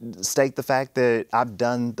to stake the fact that I've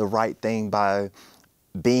done the right thing by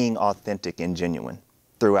being authentic and genuine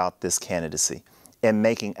throughout this candidacy and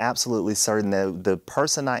making absolutely certain that the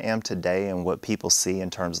person I am today and what people see in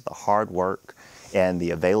terms of the hard work and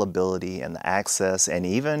the availability and the access and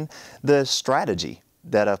even the strategy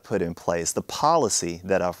that I've put in place, the policy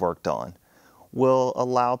that I've worked on, will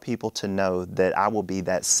allow people to know that I will be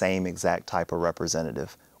that same exact type of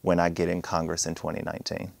representative when I get in Congress in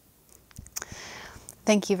 2019.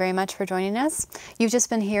 Thank you very much for joining us. You've just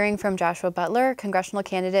been hearing from Joshua Butler, congressional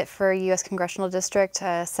candidate for U.S. Congressional District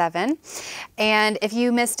 7. And if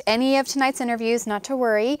you missed any of tonight's interviews, not to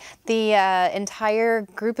worry. The entire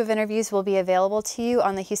group of interviews will be available to you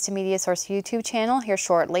on the Houston Media Source YouTube channel here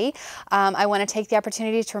shortly. I want to take the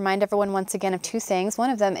opportunity to remind everyone once again of two things. One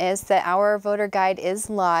of them is that our voter guide is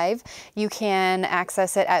live. You can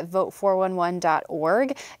access it at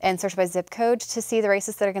vote411.org and search by zip code to see the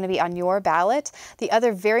races that are going to be on your ballot. The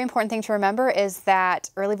other very important thing to remember is that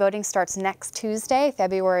early voting starts next Tuesday,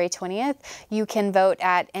 February 20th. You can vote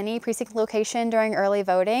at any precinct location during early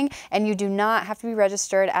voting, and you do not have to be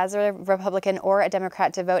registered as a Republican or a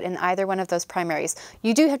Democrat to vote in either one of those primaries.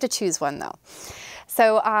 You do have to choose one, though.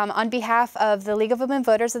 So on behalf of the League of Women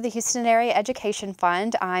Voters of the Houston Area Education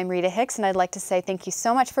Fund, I'm Rita Hicks, and I'd like to say thank you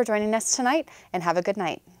so much for joining us tonight, and have a good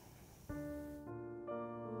night.